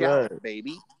 like a shell, Right.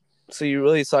 baby. So you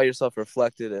really saw yourself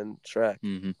reflected in Shrek.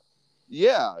 Mm-hmm.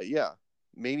 Yeah.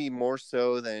 Maybe more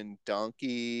so than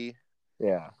Donkey.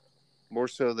 Yeah. More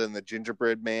so than the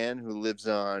gingerbread man who lives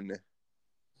on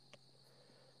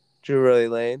Drury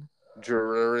Lane.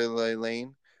 Drury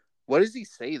Lane. What does he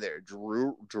say there?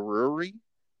 Drury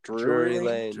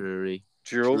Lane. Drury.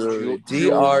 Drur.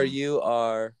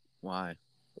 Why?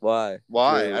 Why?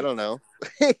 Why? Drury. I don't know.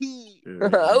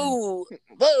 Oh.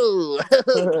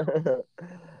 Whoa.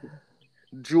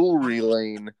 Jewelry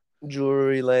Lane.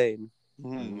 Drury Lane.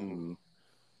 Hmm.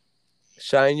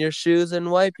 Shine your shoes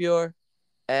and wipe your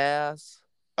ass.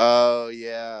 Oh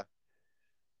yeah,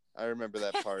 I remember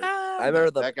that part. I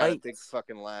remember the that got a pints. big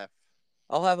fucking laugh.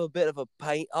 I'll have a bit of a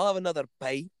pint. I'll have another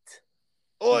pint.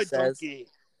 Oi, says. donkey!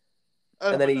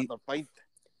 And then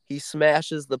he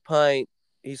smashes the pint.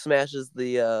 He smashes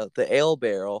the ale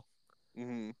barrel,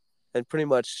 Mm-hmm. and pretty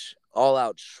much all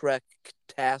out Shrek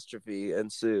catastrophe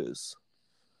ensues.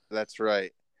 That's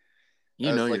right. You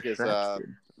That know was your like his Shrek,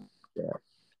 dude.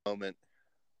 moment.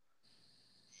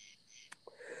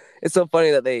 It's so funny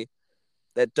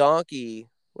that Donkey,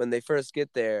 when they first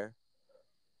get there,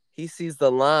 he sees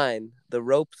the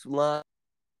rope line.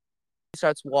 He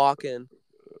starts walking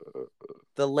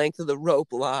the length of the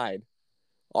rope line,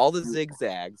 all the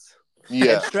zigzags.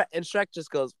 Yeah, And Shrek just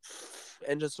goes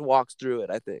and just walks through it,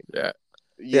 I think. yeah.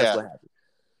 That's what happened.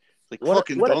 Like What-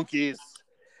 fucking what- donkeys.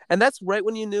 And that's right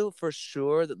when you knew for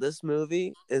sure that this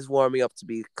movie is warming up to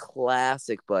be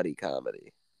classic buddy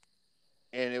comedy.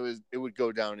 And it would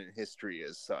go down in history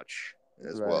as such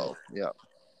as Right. well. Yeah.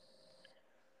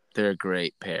 They're a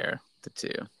great pair, the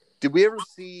two. Did we ever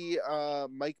see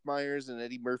Mike Myers and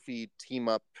Eddie Murphy team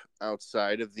up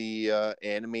outside of the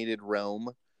animated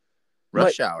realm?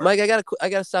 Rush Hour. Mike, I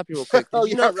gotta stop you real quick. Did Oh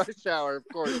you yeah, know, Rush Hour, of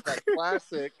course, that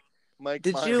classic Mike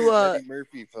Did Myers, you, Eddie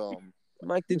Murphy film.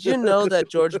 Mike? Did you know that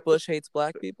George Bush hates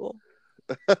black people?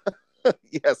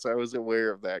 Yes, I was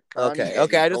aware of that. Okay,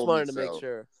 Kanye I just told me wanted to make so.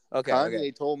 sure. Okay,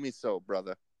 Kanye told me so,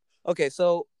 brother. okay.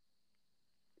 So,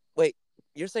 wait,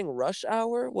 you're saying Rush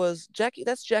Hour was Jackie?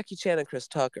 That's Jackie Chan and Chris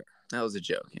Tucker. That was a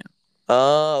joke, yeah.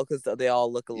 Oh, because they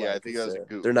all look alike. Yeah, I think that was a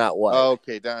goof. They're not white. Oh,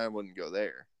 okay, then I wouldn't go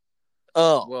there.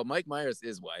 Oh, Well, Mike Myers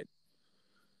is white,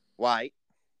 White.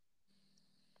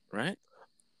 right?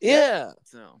 yeah.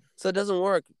 So it doesn't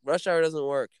work. Rush Hour doesn't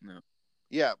work. no,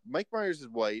 Yeah, Mike Myers is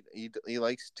white. He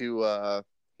likes to.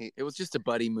 it was just a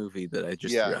buddy movie that I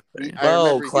just Yeah. threw out there. He- you know? I Oh,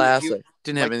 remember classic.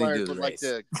 Didn't have Mike anything Myers to do would with like race.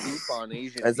 to goof on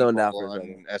Asian I zoned people out for a on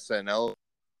second. SNL.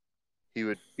 He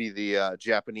would be the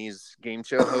Japanese game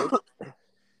show host,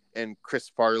 and Chris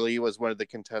Farley was one of the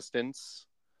contestants.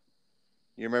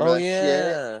 You remember Oh that shit?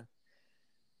 yeah.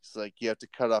 It's like you have to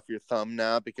cut off your thumb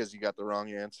now because you got the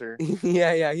wrong answer.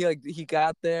 yeah. He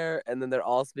got there, and then they're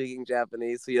all speaking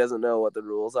Japanese, so he doesn't know what the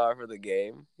rules are for the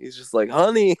game. He's just like,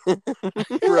 "Honey."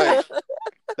 Right.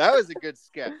 That was a good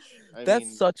sketch.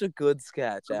 That's such a good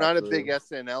sketch. I'm not a actually. big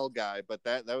SNL guy, but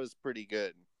that was pretty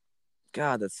good.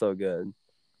 God, that's so good.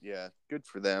 Yeah, good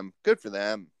for them. Good for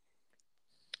them.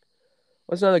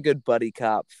 What's another good buddy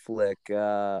cop flick?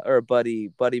 Or buddy.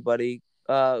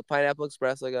 Pineapple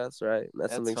Express, I guess. Right.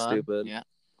 That's something fun. stupid. Yeah.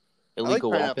 I like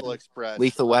Illegal Pineapple Weapon. Express.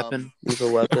 Lethal Weapon.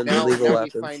 Lethal Weapon. Now Illegal we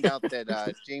Weapons. find out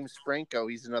that James Franco,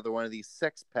 he's another one of these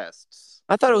sex pests.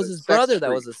 I thought it was his Sex brother that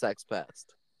freak. was a sex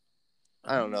pest.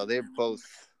 I don't know. They're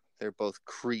both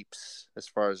creeps as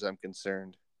far as I'm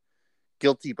concerned.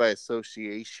 Guilty by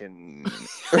association.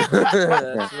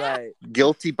 That's right.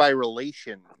 Guilty by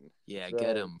relation. Yeah, That's get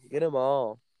right. them. Get them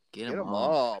all. Get Get them them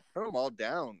all. all. Put them all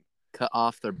down. Cut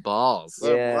off their balls.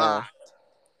 Let 'em Yeah. rot.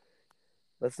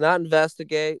 Let's not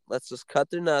investigate. Let's just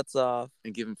cut their nuts off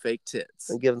And give them fake tits.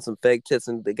 and give them some fake tits.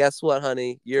 And guess what,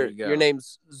 honey? There you go. Your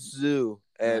name's Zoo,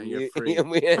 and you're you free. and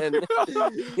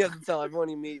you have to tell everyone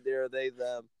you meet they're they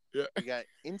them. We got to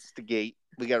instigate.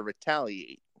 We got to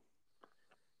retaliate.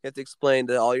 You have to explain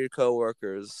to all your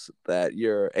coworkers that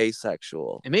you're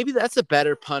asexual. And maybe that's a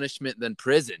better punishment than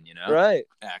prison, you know? Right.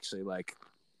 Actually,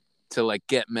 to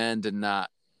get men to not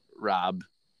rob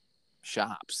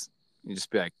shops. You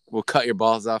just be like, we'll cut your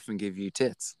balls off and give you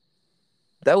tits.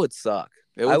 That would suck.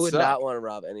 It I would suck. not want to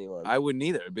rob anyone. I wouldn't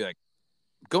either. It'd be like,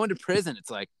 going to prison,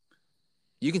 it's like,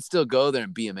 you can still go there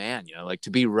and be a man, you know? Like, to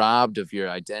be robbed of your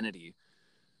identity,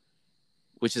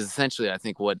 which is essentially, I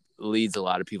think, what leads a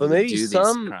lot of people But to maybe do these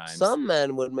some crimes.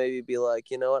 men would maybe be like,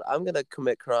 you know what? I'm gonna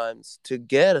commit crimes to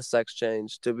get a sex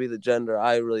change to be the gender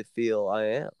I really feel I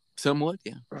am. Some would,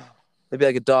 yeah. Maybe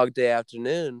like a Dog Day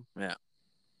Afternoon. Yeah.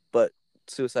 But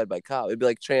suicide by cop. It'd be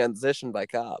like transition by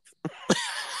cop.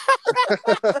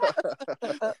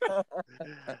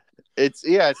 It's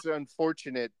an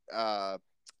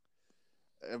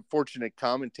unfortunate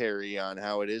commentary on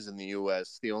how it is in the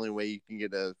U.S. The only way you can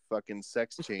get a fucking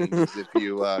sex change is if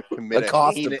you commit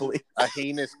a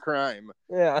heinous crime.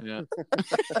 Yeah. Yeah.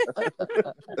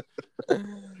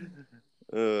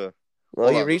 Well,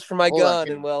 Hold he on. reached for my Hold on. gun,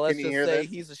 Can- and well, let's can you just hear say this?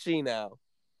 he's a she now.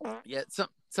 Yeah,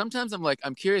 sometimes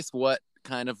I'm curious what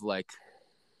kind of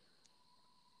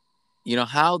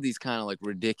how these kind of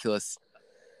ridiculous.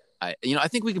 I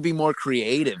think we could be more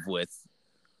creative with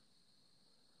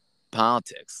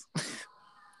politics.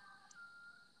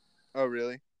 Oh,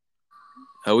 really?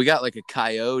 Oh, we got a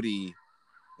coyote.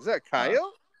 Is that a coyote?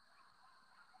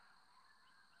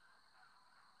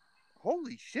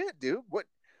 Holy shit, dude!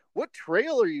 What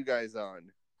trail are you guys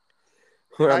on?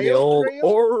 We're on the Coyote old trail?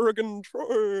 Oregon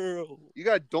Trail. You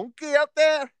got a donkey out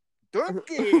there?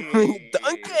 Donkey!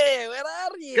 Donkey, where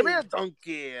are you? Come here,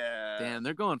 donkey! Damn,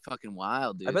 they're going fucking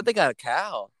wild, dude. I bet they got a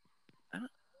cow.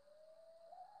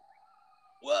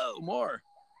 Whoa, more.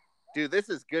 Dude, this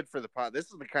is good for the pod. This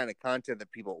is the kind of content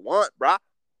that people want, brah.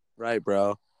 Right,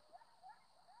 bro.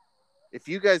 If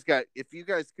you guys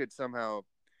could somehow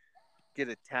get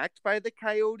attacked by the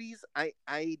coyotes, I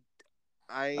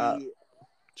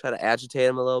Try to agitate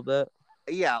him a little bit.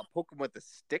 yeah, I'll poke them with a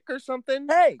stick or something.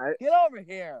 Hey, get over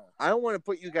here. I don't want to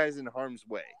put you guys in harm's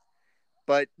way,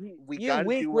 but we You got to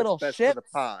weak do little what's best for the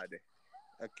shits. pod.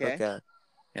 Okay?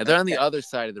 Yeah, they're on the other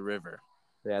side of the river.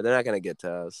 Yeah, they're not gonna get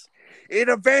to us. In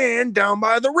a van down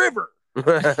by the river.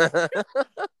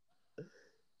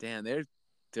 Damn,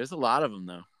 there's a lot of them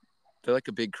though. They're like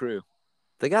a big crew.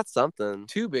 They got something.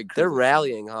 Two big crews. They're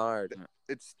rallying hard.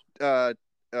 It's Two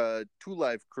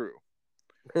Live Crew.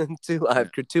 Two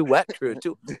live crew, two wet crew.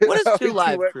 What is two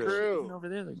live Wet crew? Even over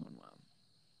there, they're going wild.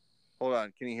 Hold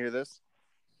on, can you hear this?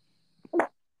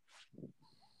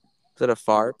 that a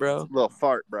fart, bro? Little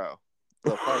fart, bro.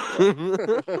 Little fart,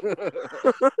 bro.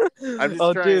 I'm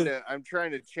just dude. I'm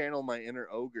trying to channel my inner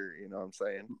ogre. You know what I'm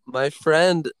saying? My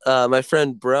friend,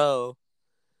 bro.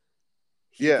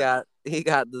 He got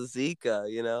the Zika,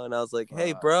 and I was like,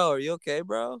 "Hey, bro, are you okay,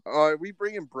 bro?" Are we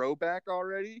bringing bro back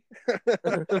already?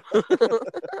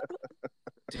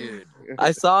 Dude.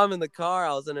 I saw him in the car.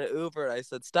 I was in an Uber. I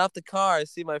said, "Stop the car. I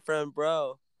see my friend,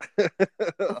 bro."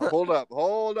 Hold up.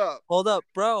 Hold up,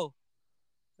 bro.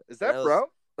 Is that bro?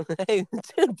 Hey,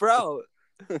 dude, bro.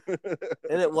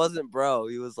 And it wasn't bro.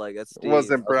 He was like, "That's Steve." It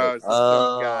wasn't bro. Like, It's just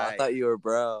some guy. I thought you were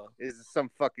bro. It's some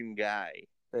fucking guy.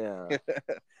 Yeah.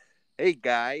 Hey,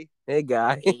 guy. Hey,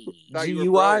 guy. Thought you were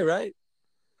GUI, bro. right?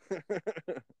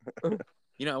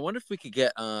 I wonder if we could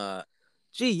get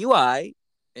GUI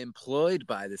employed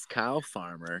by this cow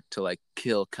farmer to like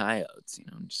kill coyotes.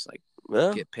 And just like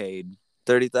get paid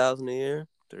 $30,000 a year.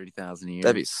 $30,000 a year.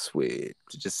 That'd be sweet.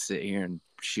 To just sit here and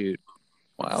shoot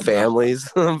wild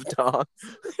families of dogs.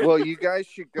 Well, you guys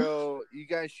should go.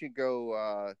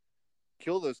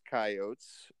 Kill those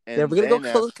coyotes, and we're gonna then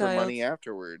go kill ask the for money coyotes.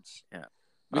 afterwards. Yeah,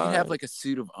 we could have like a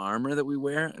suit of armor that we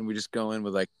wear, and we just go in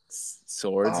with like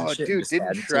swords and shit. Dude,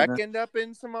 didn't Shrek end up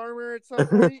in some armor at some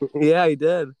point? Yeah, he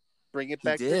did. Bring it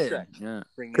back to Shrek. Yeah,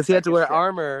 because he had to wear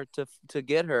armor to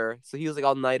get her, so he was like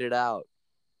all knighted out.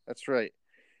 That's right.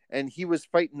 And he was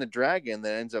fighting the dragon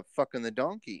that ends up fucking the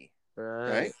donkey.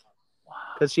 Right?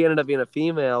 Because she ended up being a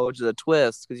female, which is a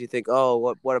twist. Because you think, oh,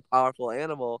 what a powerful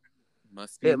animal.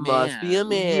 Must be a man.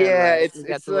 Yeah, right?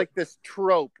 it's like this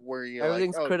trope where you're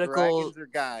everything's like, critical. Dragons are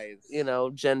guys.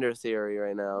 Gender theory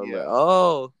right now. Yeah.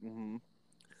 Like,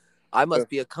 I must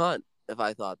be a cunt if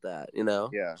I thought that.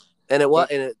 Yeah. And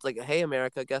it's like, hey,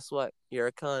 America, guess what? You're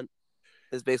a cunt.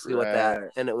 Is basically what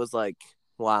that. And it was like,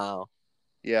 wow.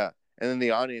 Yeah. And then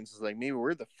the audience is like, maybe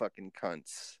we're the fucking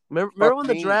cunts. Remember when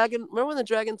the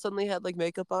dragon suddenly had like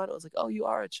makeup on? I was like, oh, you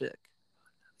are a chick.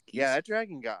 Yeah, that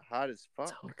dragon got hot as fuck.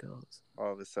 That's how it goes.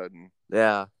 All of a sudden.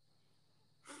 Yeah.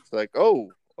 It's like,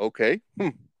 oh, okay.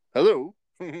 Hello.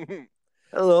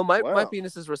 Hello, my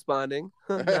penis is responding.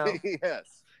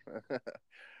 Yes.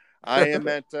 I am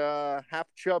at half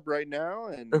chub right now,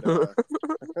 and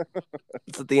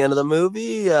it's at the end of the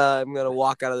movie. I'm gonna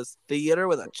walk out of this theater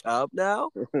with a chub now.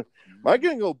 Am I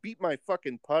gonna go beat my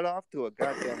fucking putt off to a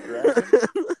goddamn dragon?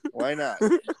 Why not?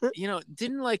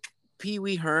 Didn't like Pee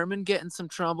Wee Herman get in some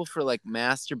trouble for like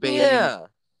masturbating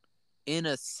in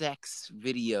a sex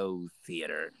video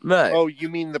theater? Right. Oh, you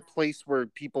mean the place where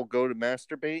people go to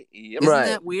masturbate? Yep. Isn't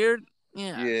that weird?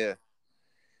 Yeah. Yeah.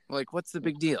 Like, what's the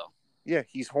big deal? Yeah,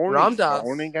 he's horny. Ramdas, he's a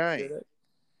horny guy.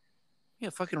 Yeah,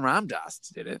 fucking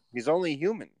Ramdas did it. He's only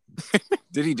human.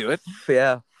 Did he do it?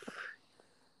 Yeah.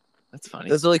 That's funny.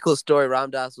 There's a really cool story.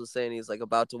 Ramdas was saying he's like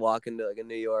about to walk into like a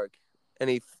New York, and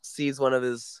he sees one of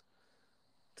his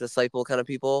disciple kind of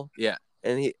people. Yeah.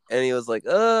 And he was like,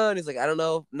 and he's like, I don't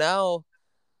know now.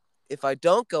 If I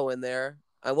don't go in there,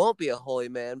 I won't be a holy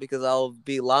man because I'll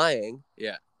be lying.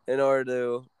 Yeah. In order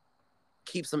to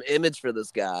keep some image for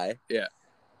this guy. Yeah.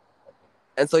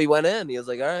 And so he went in. He was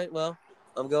like, all right, well,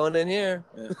 I'm going in here.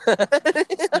 Yeah.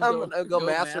 I'm going to go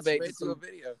masturbate to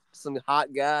some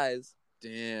hot guys.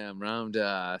 Damn,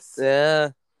 Ramdas. Yeah.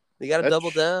 You got to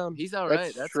double down. He's all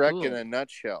right. That's Shrek cool. in a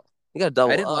nutshell. You got to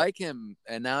double I didn't up. like him,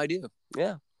 and now I do.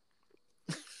 Yeah.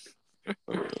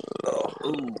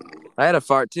 I had a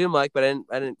fart too, Mike, but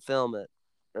I didn't film it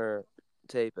or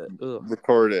tape it. Ugh.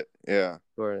 Record it. Yeah.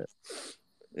 Record it.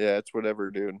 Yeah, it's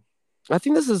whatever, dude. I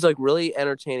think this is like really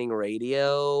entertaining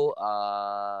radio.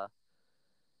 I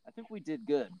think we did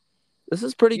good. This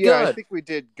is pretty good. Yeah, I think we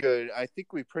did good. I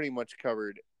think we pretty much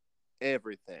covered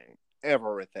everything.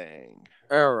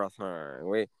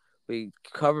 We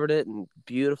covered it in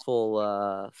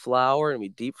beautiful flour, and we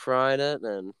deep fried it,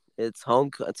 and it's home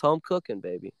cooking,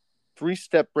 baby.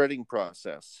 3-step breading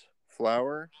process: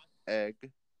 flour, egg,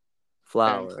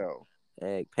 panko.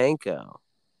 Egg, panko.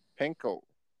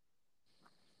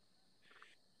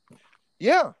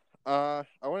 Yeah. I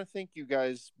want to thank you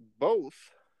guys both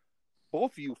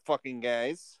of you fucking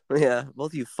guys. Yeah,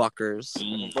 both you fuckers.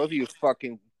 Both of you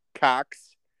fucking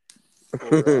cocks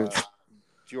for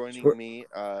joining me.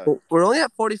 We're only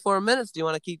at 44 minutes. Do you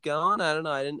want to keep going? I don't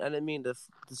know. I didn't mean to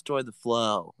destroy the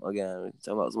flow again. We're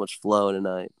talking about so much flow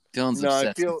tonight. Dylan's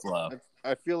obsessed with flow.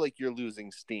 I feel like you're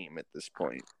losing steam at this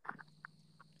point.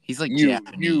 He's like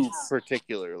you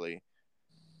particularly.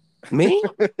 Me?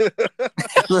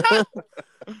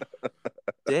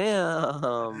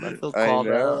 Damn, I feel called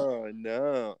out.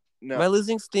 No. Am I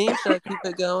losing steam? Should I keep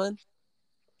it going?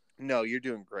 No, you're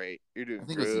doing great. You're doing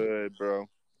good, bro. It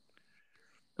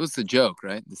was the joke,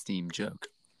 right? The steam joke.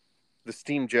 The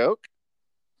steam joke.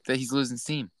 that he's losing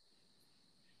steam.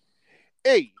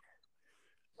 Hey,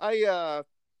 yeah,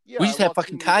 We I just have walked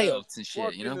fucking into coyotes and shit,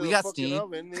 walked you know? into We the got fucking steam.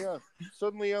 oven. Yeah,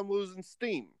 suddenly I'm losing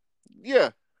steam.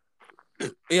 Yeah,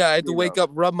 Yeah, I had to You wake know.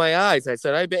 up, rub my eyes. I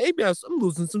said, "Baby, I'm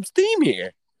losing some steam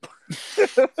here."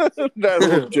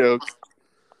 that old joke,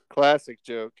 classic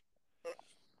joke.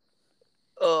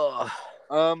 Ugh.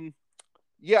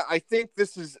 Yeah, I think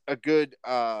this is a good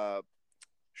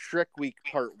Shrek Week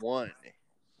Part 1.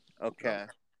 Okay.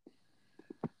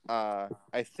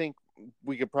 I think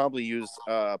we could probably use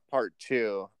Part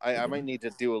 2. I might need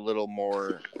to do a little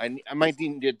more. I might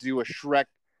need to do a Shrek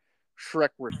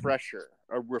refresher,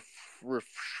 a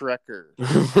Shrekker,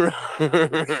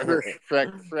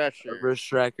 Shrek fresher,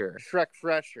 Shrekker. Shrek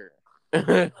fresher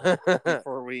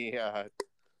before we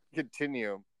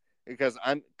continue, because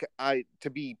I to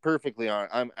be perfectly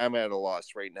honest, I'm at a loss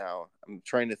right now. I'm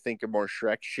trying to think of more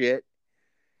Shrek shit,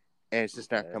 and it's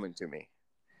just not coming to me.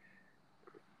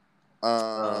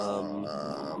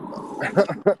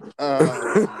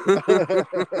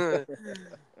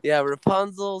 Yeah,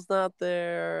 Rapunzel's not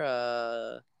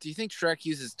there. Do you think Shrek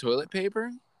uses toilet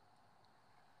paper?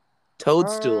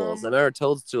 Toadstools. I remember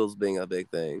toadstools being a big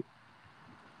thing.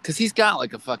 Because he's got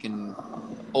like a fucking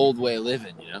old way of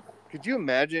living, you know? Could you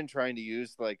imagine trying to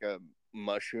use like a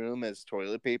mushroom as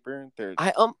toilet paper?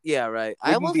 Yeah, right. I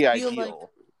Wouldn't almost be feel ideal.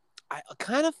 I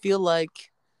kind of feel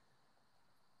like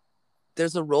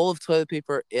there's a roll of toilet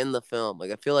paper in the film. Like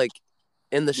I feel like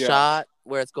in the shot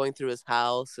where it's going through his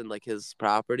house and like his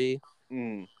property,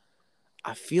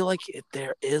 I feel like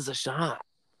there is a shot.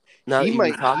 Now He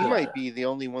that might be the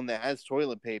only one that has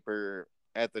toilet paper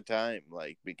at the time,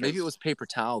 like, because maybe it was paper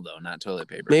towel though, not toilet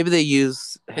paper. Maybe they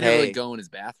use He didn't really go in his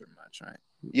bathroom much, right?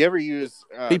 You ever use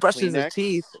he brushes Kleenex his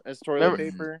teeth as toilet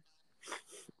paper?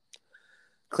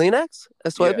 Kleenex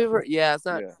as toilet Yeah. paper? Yeah, it's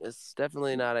not. Yeah. It's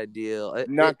definitely not ideal.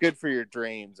 Not good for your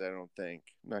drains, I don't think.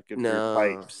 Not good for your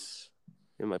pipes.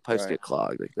 And my pipes get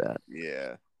clogged like that.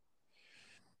 Yeah.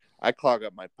 I clog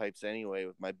up my pipes anyway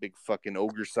with my big fucking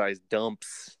ogre-sized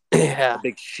dumps. Yeah.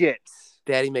 Big shits.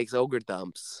 Daddy makes ogre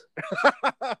dumps.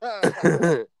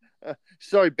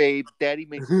 Sorry, babe. Daddy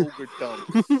makes ogre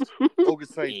dumps.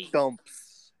 Ogre-sized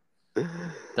dumps.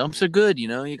 Dumps are good, you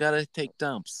know? You gotta take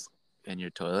dumps in your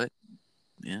toilet.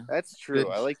 Yeah. That's true.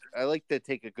 Good. I like to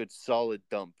take a good solid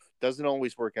dump. Doesn't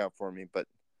always work out for me, but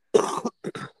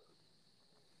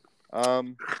how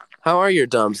are your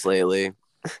dumps lately?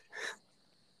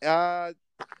 They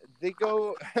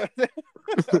go They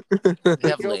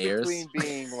have go layers. between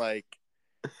being like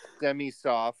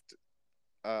semi-soft.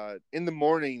 In the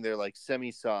morning they're like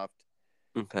semi-soft.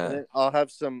 Okay. And then I'll have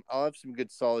some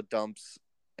good solid dumps,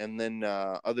 and then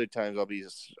other times I'll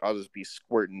just be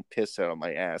squirting piss out of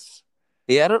my ass.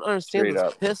 Yeah, I don't understand Straight this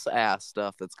up. piss ass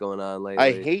stuff that's going on lately.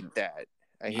 I hate that.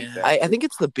 I think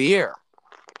it's the beer.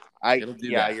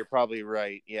 You're probably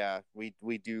right. Yeah, we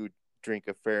do drink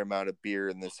a fair amount of beer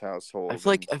in this household. I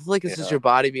feel like it's just your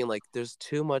body being like, there's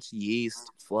too much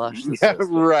yeast flush. Yeah,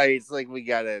 right. It's like we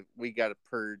gotta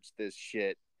purge this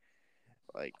shit.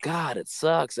 Like, God, it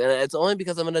sucks, and it's only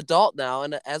because I'm an adult now,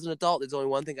 and as an adult, there's only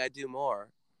one thing I do more: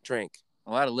 drink.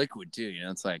 A lot of liquid too, you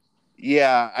know. It's like,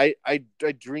 yeah, I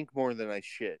drink more than I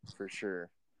shit for sure.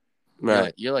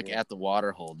 Right, you're like at the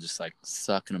water hole, just like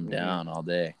sucking them down all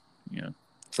day. You know,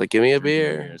 it's like, give me a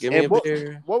beer, give me a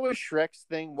beer. What was Shrek's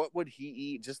thing? What would he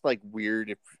eat? Just like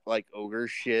weird, like ogre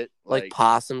shit, like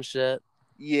possum shit.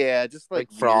 Yeah, just like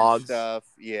frogs stuff.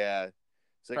 Yeah,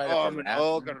 it's like, I'm an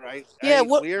ogre, right? Yeah,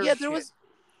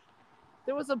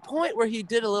 there was a point where he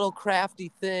did a little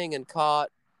crafty thing and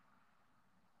caught,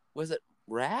 was it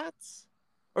rats?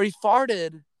 Or he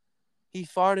farted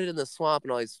in the swamp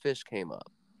and all these fish came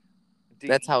up.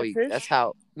 That's how,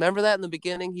 remember that in the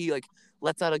beginning? He like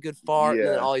lets out a good fart and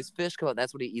then all these fish come out.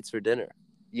 That's what he eats for dinner.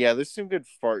 Yeah, there's some good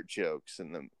fart jokes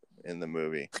in the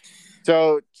movie.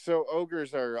 So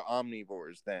ogres are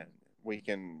omnivores then. We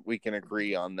can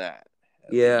agree on that.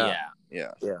 Yeah.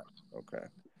 Okay.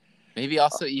 Maybe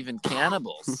also even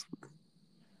cannibals.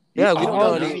 Yeah, we don't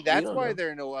know. Maybe that's why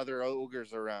there are no other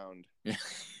ogres around.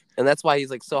 And that's why he's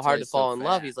like so hard to fall in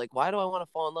love. He's like, why do I want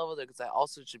to fall in love with her? Because I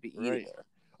also should be eating her.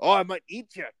 Oh, I might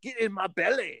eat you. Get in my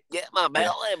belly. Get my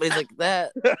belly. But he's like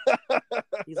that.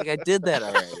 He's like, I did that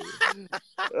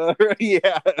already.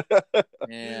 Yeah.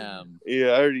 Damn. Yeah,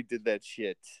 I already did that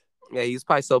shit. Yeah, he's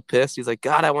probably so pissed. He's like,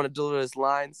 God, I want to deliver this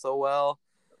line so well.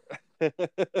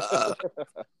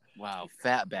 Wow,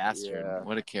 fat bastard. Yeah.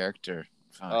 What a character.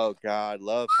 Fuck. Oh God,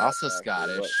 love also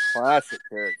Scottish. What classic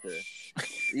character.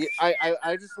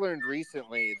 I just learned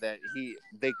recently that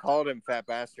they called him Fat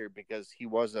Bastard because he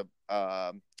was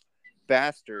a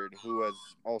bastard who was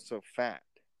also fat.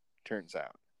 Turns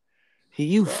out.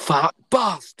 You fat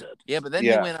bastard. Yeah, but then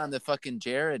he went on the fucking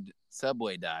Jared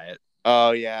Subway diet.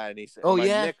 Oh yeah, and he said, Oh, "My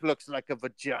yeah? neck looks like a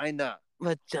vagina."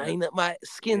 Vagina, my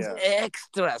skin's Yeah.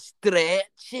 extra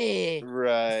stretchy.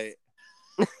 Right.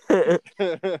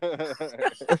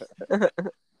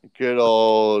 Good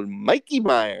old Mikey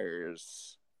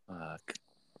Myers, Fuck.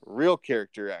 real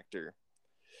character actor.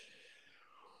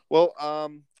 Well,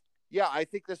 yeah, I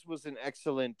think this was an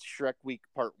excellent Shrek Week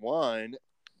Part 1.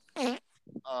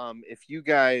 If you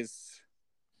guys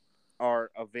are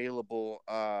available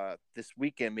this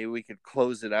weekend, maybe we could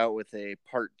close it out with a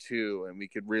Part 2, and we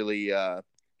could really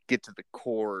get to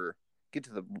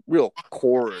the real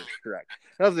core of Shrek.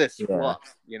 None of this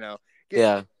fluff, you know.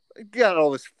 Get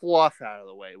all this fluff out of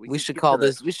the way. We should call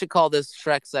this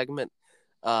Shrek segment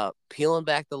peeling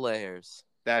back the layers.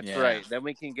 That's right. Then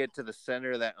we can get to the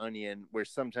center of that onion, where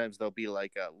sometimes there'll be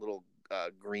like a little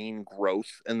green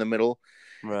growth in the middle.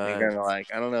 Right. You're kind of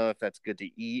like, I don't know if that's good to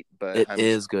eat, but it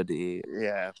is good to eat.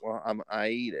 Yeah. Well, I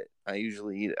eat it. I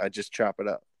usually eat it. I just chop it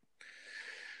up.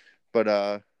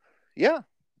 But yeah.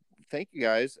 Thank you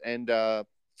guys, and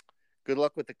good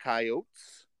luck with the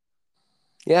coyotes.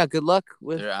 Yeah. Good luck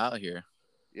with. They're out here.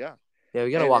 Yeah. Yeah,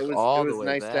 we gotta walk all the way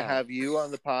back. It was nice to have you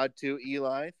on the pod too,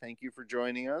 Eli. Thank you for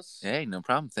joining us. Hey, no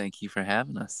problem. Thank you for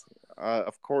having us.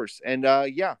 Of course, and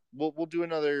yeah, we'll do a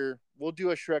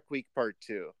Shrek Week Part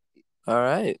 2. All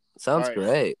right, sounds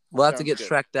great. We'll have to get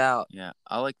Shrek'd out. Yeah,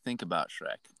 I'll think about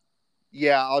Shrek.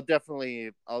 Yeah, I'll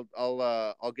definitely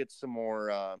I'll get some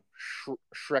more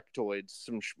Shrektoids,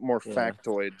 some more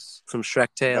factoids, some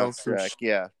Shrek tales.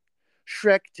 Yeah,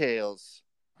 Shrek tales.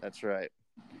 That's right.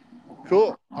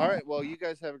 Cool. All right. Well, you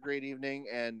guys have a great evening,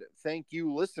 and thank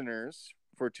you, listeners,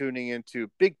 for tuning into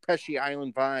Big Pesci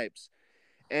Island Vibes.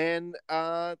 And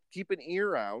keep an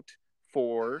ear out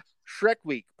for Shrek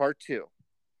Week Part 2.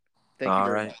 Thank you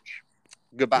very much.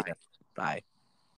 Goodbye. Yeah. Bye.